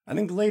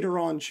later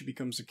on she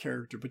becomes a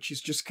character, but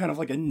she's just kind of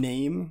like a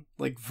name,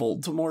 like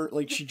Voldemort,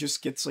 like she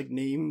just gets like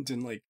named,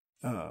 and like,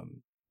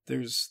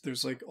 there's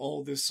like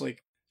all this,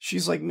 like,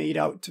 she's like made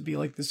out to be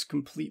like this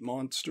complete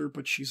monster,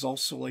 but she's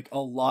also like a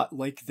lot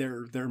like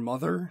their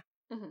mother.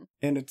 Mm-hmm.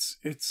 And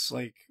it's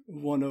like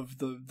one of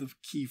the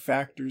key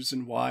factors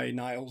in why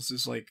Niles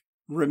is like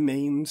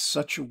remains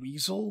such a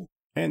weasel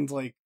and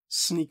like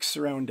sneaks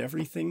around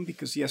everything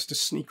because he has to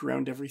sneak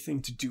around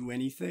everything to do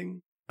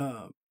anything.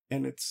 And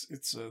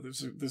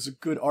there's a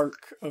good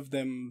arc of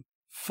them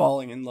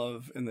falling in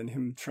love and then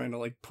him trying to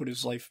like put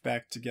his life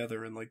back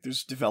together, and like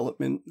there's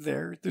development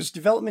there. There's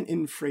development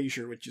in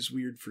Frasier, which is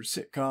weird for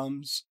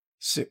sitcoms.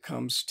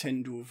 Sitcoms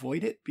tend to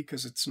avoid it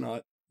because it's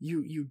not,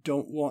 you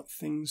don't want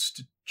things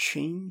to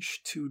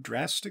change too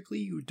drastically.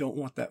 You don't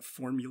want that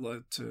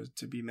formula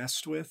to be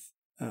messed with.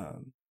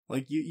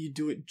 Like you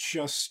do it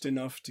just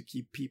enough to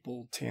keep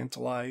people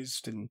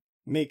tantalized and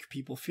make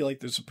people feel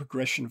like there's a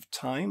progression of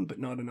time, but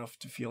not enough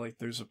to feel like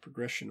there's a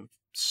progression of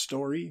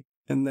story.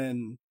 And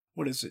then,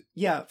 what is it?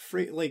 Yeah,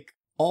 like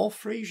all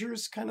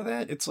Frasier's kind of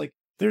that. It's like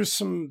there's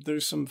some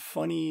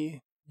funny,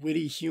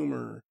 witty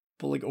humor,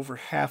 but like over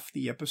half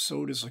the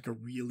episode is like a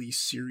really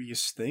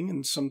serious thing,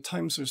 and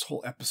sometimes there's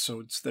whole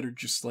episodes that are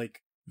just like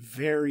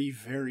very,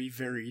 very,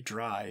 very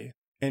dry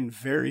and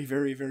very,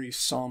 very, very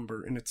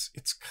somber, and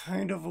it's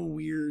kind of a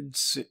weird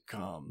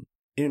sitcom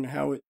in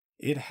how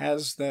it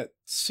has that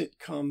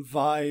sitcom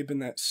vibe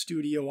and that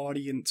studio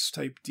audience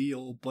type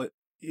deal, but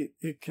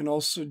it can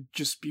also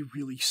just be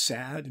really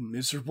sad and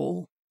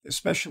miserable,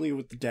 especially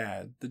with the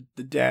dad.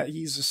 The dad,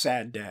 he's a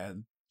sad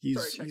dad.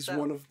 He's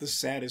one of the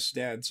saddest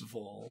dads of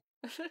all.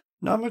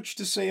 Not much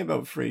to say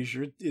about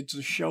Frasier. It's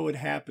a show, it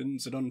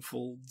happens, it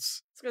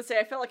unfolds. I was gonna say,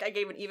 I feel like I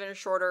gave an even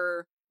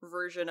shorter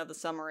version of the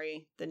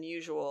summary than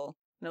usual.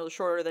 No,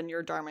 shorter than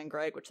your Dharma and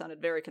Greg, which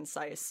sounded very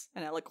concise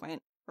and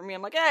eloquent. For me,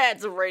 I'm like,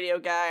 it's a radio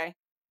guy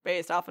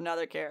based off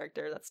another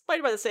character that's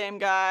played by the same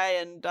guy,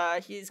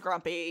 and he's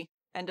grumpy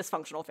and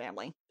dysfunctional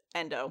family.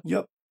 Endo.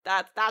 Yep.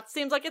 That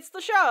seems like it's the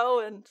show,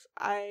 and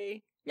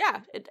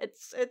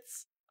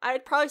it's.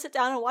 I'd probably sit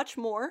down and watch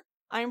more.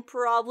 I'm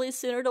probably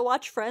sooner to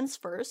watch Friends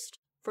first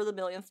for the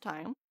millionth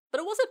time,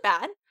 but it wasn't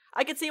bad.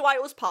 I could see why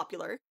it was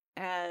popular,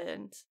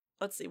 and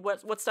let's see,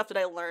 what stuff did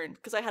I learn?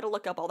 Because I had to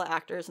look up all the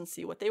actors and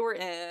see what they were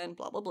in,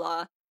 blah, blah,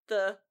 blah.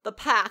 The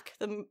pack,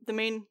 the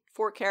main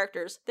 4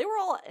 characters, they were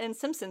all in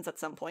Simpsons at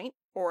some point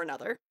or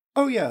another.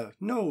 Oh, yeah.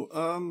 No,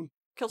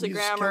 Kelsey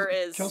Grammer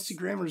Kelsey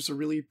Grammer's a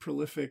really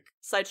prolific,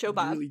 Sideshow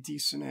Bob. really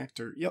decent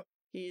actor. Yep.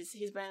 He's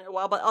been a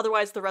while, but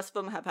otherwise the rest of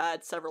them have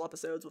had several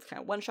episodes with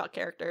kind of one-shot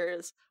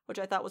characters, which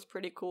I thought was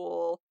pretty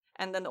cool.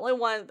 And then the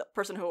only the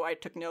person who I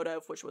took note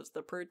of, which was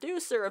the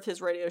producer of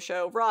his radio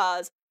show,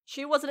 Roz,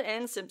 she wasn't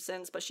in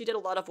Simpsons, but she did a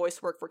lot of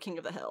voice work for King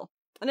of the Hill.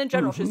 And in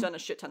general, she's done a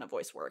shit ton of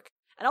voice work.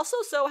 And also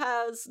so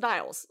has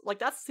Niles. Like,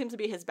 that seems to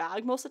be his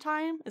bag most of the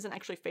time, isn't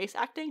actually face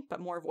acting, but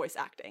more voice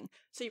acting.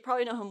 So you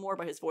probably know him more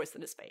by his voice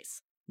than his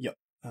face. Yep.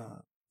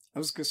 I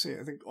was gonna say,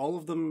 I think all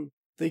of them,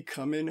 they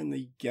come in and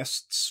they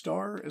guest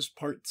star as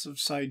parts of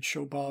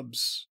Sideshow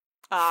Bob's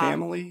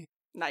family.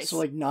 Nice. So,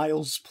 like,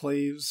 Niles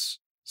plays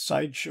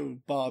Sideshow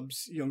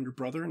Bob's younger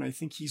brother, and I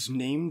think he's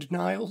named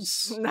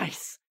Niles.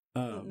 Nice.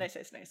 Nice.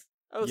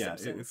 Oh, yeah,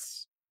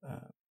 Simpsons.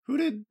 Who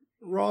did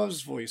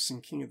Roz voice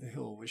in King of the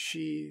Hill? Was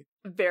she...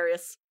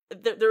 Various.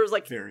 There was,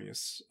 like...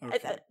 Various.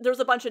 Okay. There was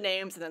a bunch of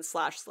names, and then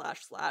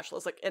 ///. It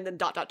was like, and then ...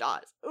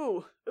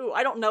 Ooh,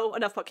 I don't know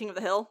enough about King of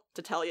the Hill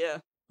to tell you.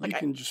 Like, you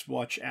can just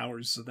watch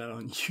hours of that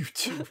on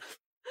YouTube.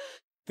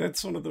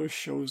 That's one of those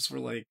shows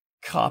where, like,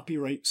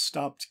 copyright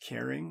stopped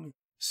caring,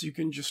 so you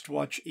can just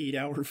watch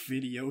 8-hour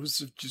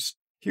videos of just,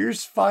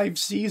 here's 5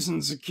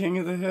 seasons of King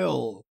of the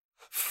Hill.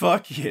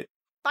 Fuck it.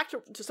 Back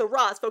to so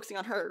Roz, focusing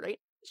on her, right?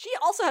 She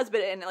also has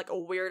been in, like, a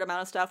weird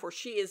amount of stuff where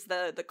she is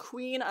the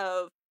queen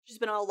of, she's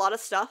been on a lot of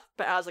stuff,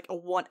 but as, like, a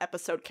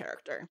 1-episode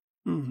character.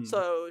 Mm-hmm.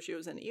 So she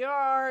was in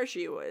ER,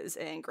 she was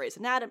in Grey's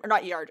Anatomy, or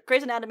not ER,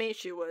 Grey's Anatomy,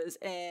 she was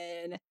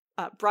in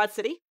Broad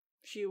City.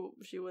 She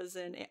was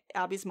in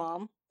Abby's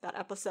Mom, that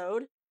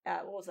episode.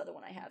 What was the other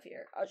one I have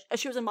here?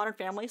 She was in Modern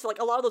Family. So,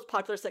 like, a lot of those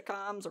popular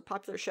sitcoms or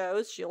popular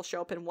shows, she'll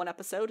show up in 1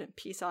 episode and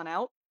peace on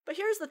out. But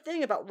here's the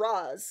thing about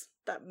Roz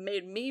that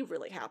made me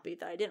really happy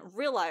that I didn't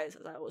realize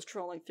as I was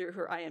trolling through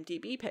her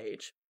IMDb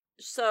page.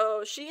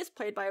 So, she is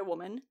played by a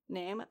woman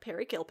named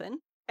Perry Kilpin,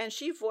 and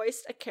she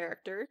voiced a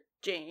character,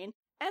 Jane,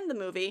 in the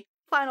movie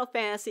Final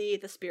Fantasy: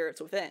 The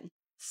Spirits Within.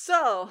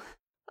 So,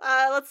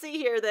 let's see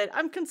here then.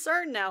 I'm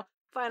concerned now.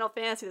 Final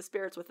Fantasy: The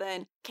Spirits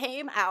Within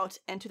came out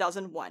in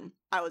 2001.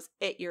 I was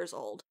 8 years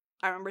old.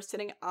 I remember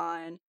sitting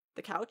on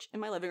the couch in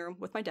my living room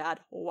with my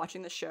dad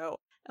watching the show,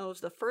 and it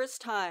was the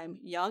first time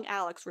young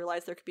Alex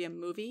realized there could be a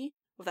movie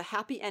with a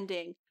happy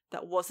ending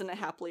that wasn't a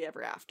happily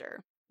ever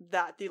after.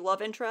 That the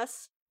love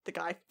interest, the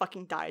guy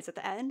fucking dies at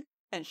the end,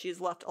 and she's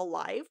left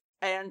alive.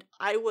 And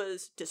I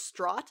was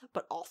distraught,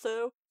 but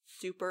also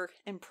super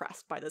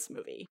impressed by this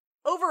movie.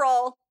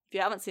 Overall, if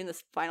you haven't seen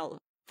this Final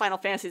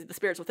Fantasy: The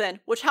Spirits Within,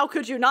 which how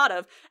could you not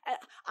have?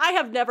 I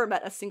have never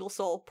met a single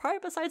soul, probably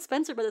besides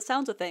Spencer by the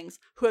sounds of things,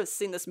 who has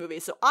seen this movie,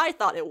 so I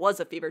thought it was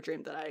a fever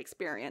dream that I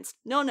experienced.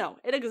 No,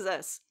 it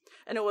exists.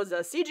 And it was a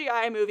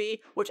CGI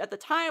movie, which at the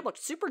time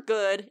looked super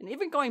good, and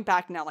even going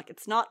back now, like,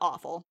 it's not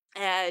awful.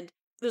 And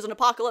there's an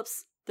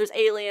apocalypse, there's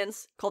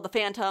aliens called the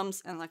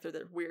Phantoms, and, like, they're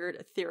the weird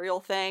ethereal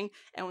thing,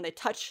 and when they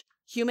touch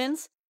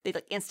humans, they,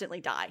 like,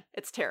 instantly die.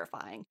 It's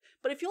terrifying.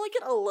 But if you only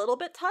get a little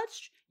bit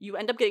touched, you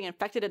end up getting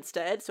infected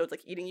instead, so it's,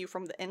 like, eating you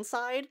from the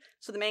inside.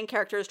 So the main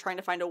character is trying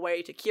to find a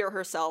way to cure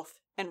herself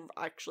and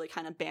actually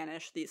kind of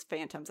banish these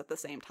phantoms at the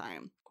same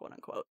time, quote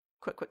unquote.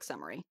 Quick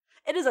summary.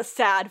 It is a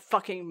sad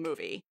fucking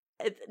movie.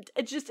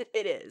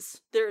 It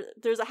is.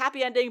 There's a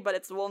happy ending, but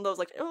it's one of those,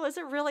 like, oh, is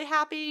it really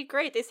happy?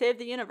 Great, they saved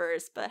the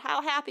universe, but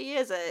how happy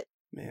is it?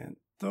 Man,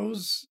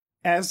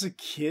 as a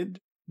kid,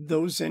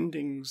 those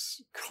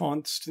endings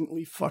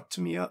constantly fucked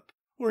me up.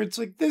 Where it's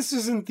like, this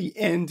isn't the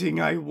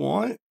ending I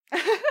want.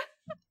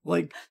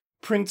 Like,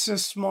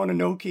 Princess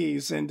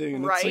Mononoke's ending.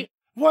 And right? It's like,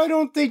 why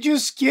don't they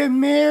just get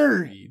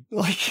married?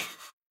 Like,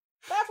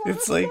 that's what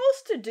it's they're like,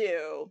 supposed to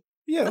do.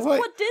 Yeah, that's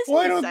what Disney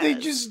why don't says. they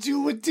just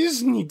do what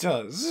Disney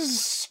does? This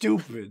is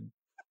stupid.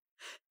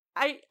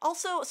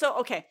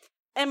 Okay,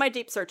 in my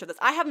deep search of this,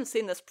 I haven't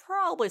seen this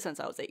probably since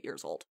I was 8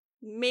 years old.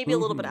 Maybe a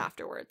little bit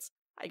afterwards.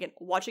 Again,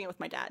 watching it with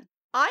my dad.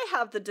 I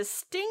have the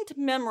distinct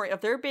memory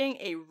of there being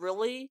a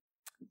really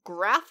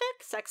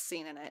graphic sex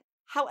scene in it.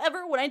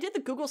 However, when I did the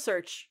Google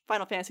search,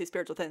 Final Fantasy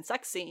Spirits Within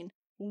sex scene,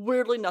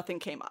 weirdly nothing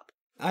came up.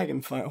 I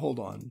can find, hold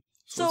on.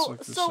 let's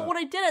look this So up. when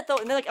I did it though,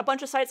 and then like a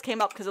bunch of sites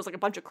came up because there was like a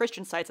bunch of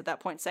Christian sites at that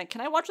point saying,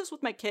 "Can I watch this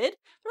with my kid?"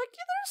 They're like,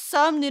 "Yeah, there's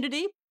some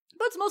nudity,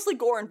 but it's mostly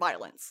gore and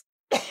violence."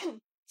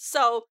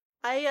 So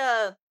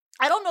I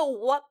don't know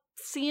what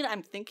scene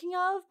I'm thinking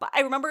of, but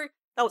I remember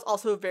that was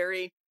also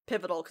very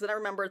pivotal because then I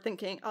remember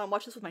thinking, "Oh, I'm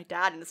watching this with my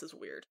dad, and this is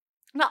weird."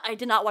 No, I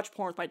did not watch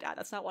porn with my dad.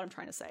 That's not what I'm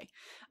trying to say.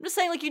 I'm just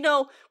saying, like,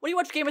 when you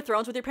watch Game of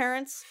Thrones with your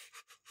parents,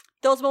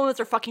 those moments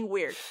are fucking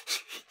weird.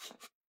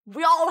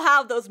 We all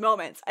have those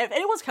moments. If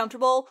anyone's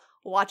comfortable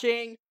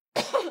watching,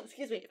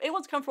 excuse me, if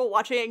anyone's comfortable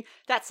watching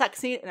that sex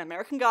scene in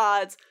American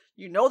Gods,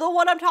 you know the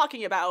one I'm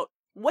talking about,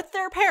 with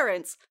their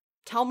parents,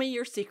 tell me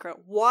your secret.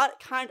 What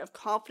kind of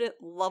confident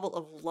level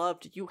of love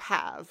do you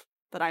have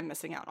that I'm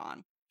missing out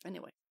on?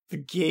 Anyway. The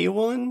gay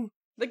one?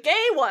 The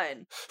gay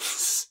one!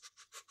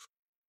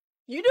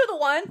 You knew the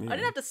one. Yeah. I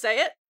didn't have to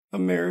say it.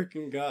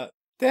 American God.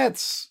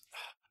 That's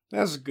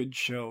a good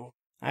show.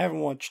 I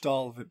haven't watched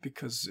all of it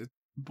because it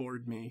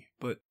bored me,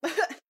 but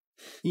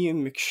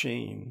Ian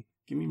McShane.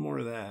 Give me more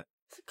of that.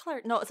 Is it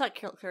Claire? No, it's not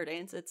Claire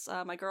Danes. It's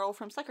my girl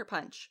from Sucker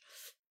Punch.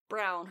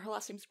 Brown. Her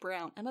last name's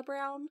Brown. Emma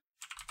Brown?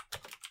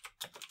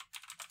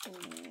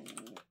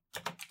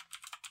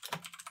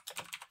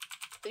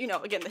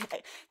 Again,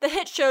 the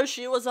hit show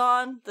she was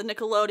on, the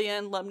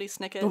Nickelodeon Lemony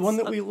Snicket. The one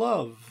that we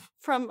love.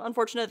 From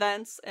Unfortunate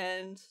Events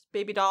and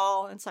Baby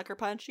Doll and Sucker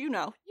Punch. You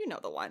know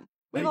the one.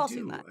 We've all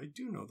seen that. I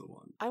do know the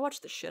one. I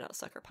watched the shit out of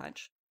Sucker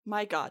Punch.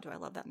 My God, do I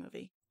love that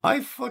movie.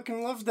 I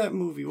fucking love that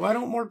movie. Why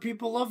don't more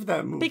people love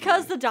that movie?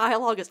 Because the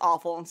dialogue is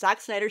awful, and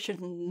Zack Snyder should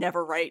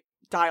never write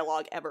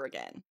dialogue ever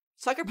again.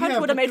 Sucker Punch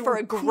would have made for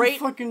a great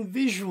cool fucking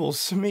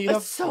visuals to meet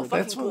up so for.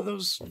 That's fucking one of cool.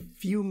 those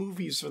few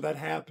movies where that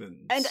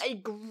happens. And a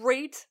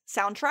great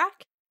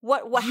soundtrack.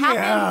 What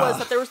happened was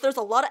that there's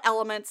a lot of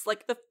elements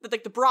like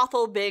the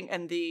brothel being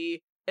and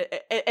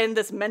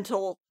this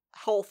mental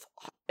health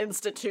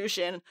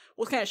institution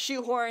was kind of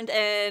shoehorned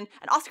in,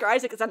 and Oscar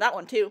Isaac is on that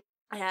one too.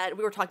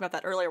 We were talking about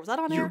that earlier. Was that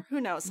on air? Who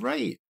knows?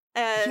 Right.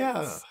 And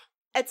yeah.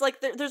 It's like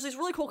there's these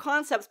really cool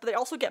concepts, but they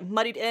also get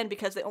muddied in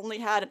because they only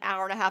had an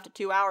hour and a half to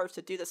 2 hours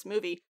to do this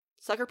movie.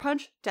 Sucker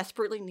Punch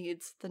desperately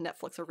needs the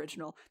Netflix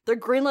original. They're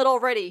greenlit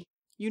already.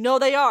 You know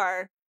they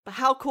are. But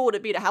how cool would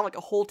it be to have like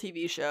a whole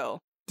TV show?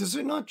 Does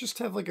it not just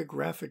have like a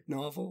graphic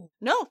novel?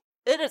 No,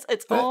 it is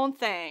its own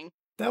thing.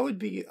 That would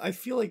be, I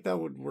feel like that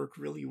would work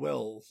really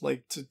well,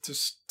 like to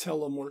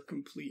tell a more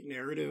complete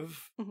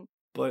narrative. Mm-hmm.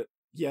 But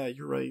yeah,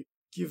 you're right.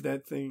 Give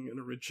that thing an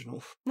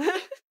original.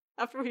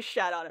 After we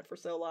shat on it for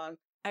so long.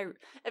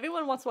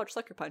 Everyone wants to watch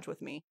Sucker Punch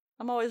with me.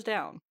 I'm always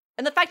down.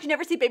 And the fact you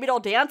never see Baby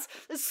Doll dance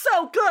is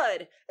so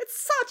good!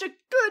 It's such a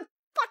good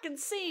fucking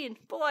scene!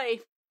 Boy,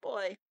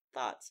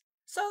 thoughts.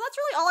 So that's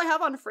really all I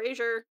have on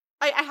Frasier.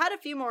 I had a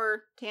few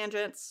more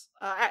tangents.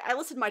 I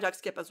listed My Duck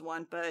Skip as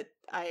one, but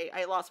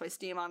I lost my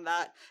steam on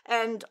that.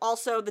 And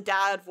also the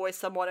dad voiced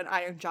someone in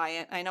Iron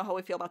Giant. I know how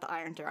we feel about the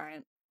Iron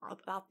Giant.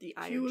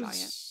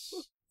 Giant.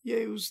 Yeah,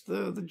 he was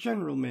the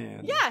general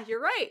man. Yeah,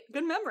 you're right.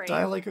 Good memory.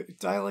 Die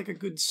like a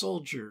good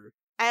soldier.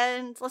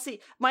 And let's see,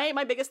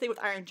 my biggest thing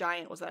with Iron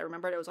Giant was that I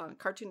remembered it was on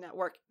Cartoon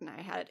Network, and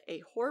I had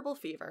a horrible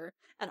fever,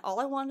 and all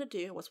I wanted to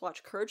do was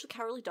watch Courage the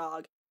Cowardly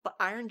Dog, but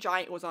Iron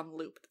Giant was on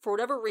loop. For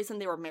whatever reason,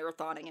 they were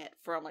marathoning it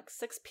from like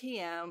 6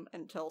 p.m.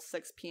 until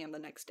 6 p.m. the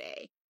next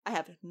day. I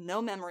have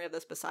no memory of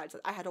this besides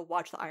that I had to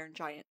watch the Iron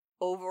Giant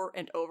over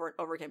and over and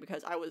over again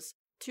because I was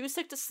too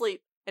sick to sleep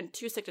and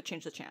too sick to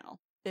change the channel.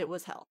 It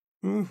was hell.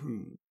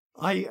 Mm-hmm.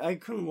 I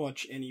couldn't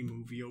watch any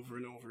movie over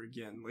and over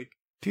again. Like,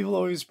 people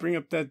always bring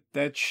up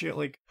that shit,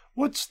 like,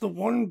 what's the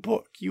one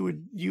book you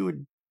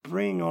would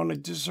bring on a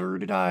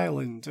deserted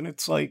island? And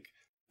it's like,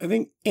 I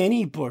think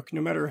any book,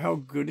 no matter how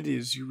good it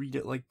is, you read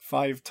it like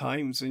 5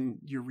 times and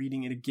you're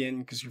reading it again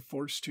because you're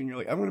forced to, and you're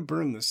like, I'm gonna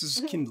burn this. This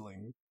is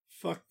kindling.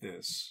 Fuck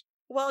this.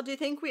 Well, do you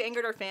think we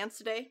angered our fans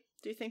today?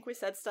 Do you think we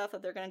said stuff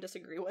that they're gonna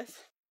disagree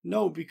with?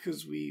 No,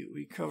 because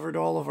we covered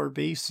all of our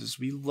bases.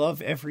 We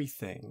love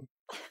everything.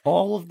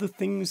 All of the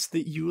things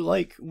that you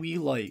like, we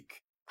like.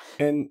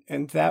 And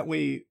that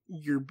way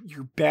your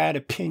bad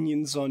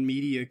opinions on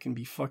media can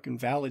be fucking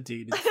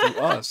validated through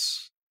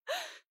us.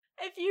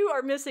 If you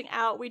are missing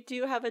out, we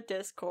do have a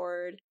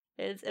Discord.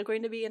 It's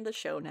going to be in the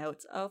show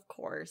notes, of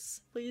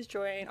course. Please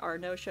join our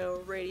No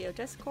Show Radio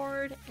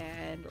Discord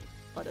and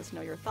let us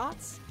know your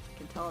thoughts. You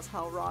can tell us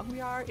how wrong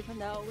we are, even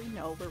though we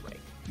know we're right.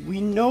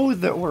 We know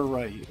that we're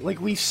right. Like,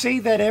 we say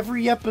that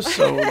every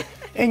episode,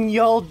 and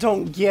y'all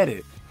don't get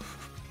it.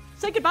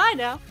 Say goodbye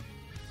now.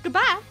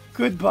 Goodbye.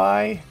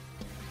 Goodbye.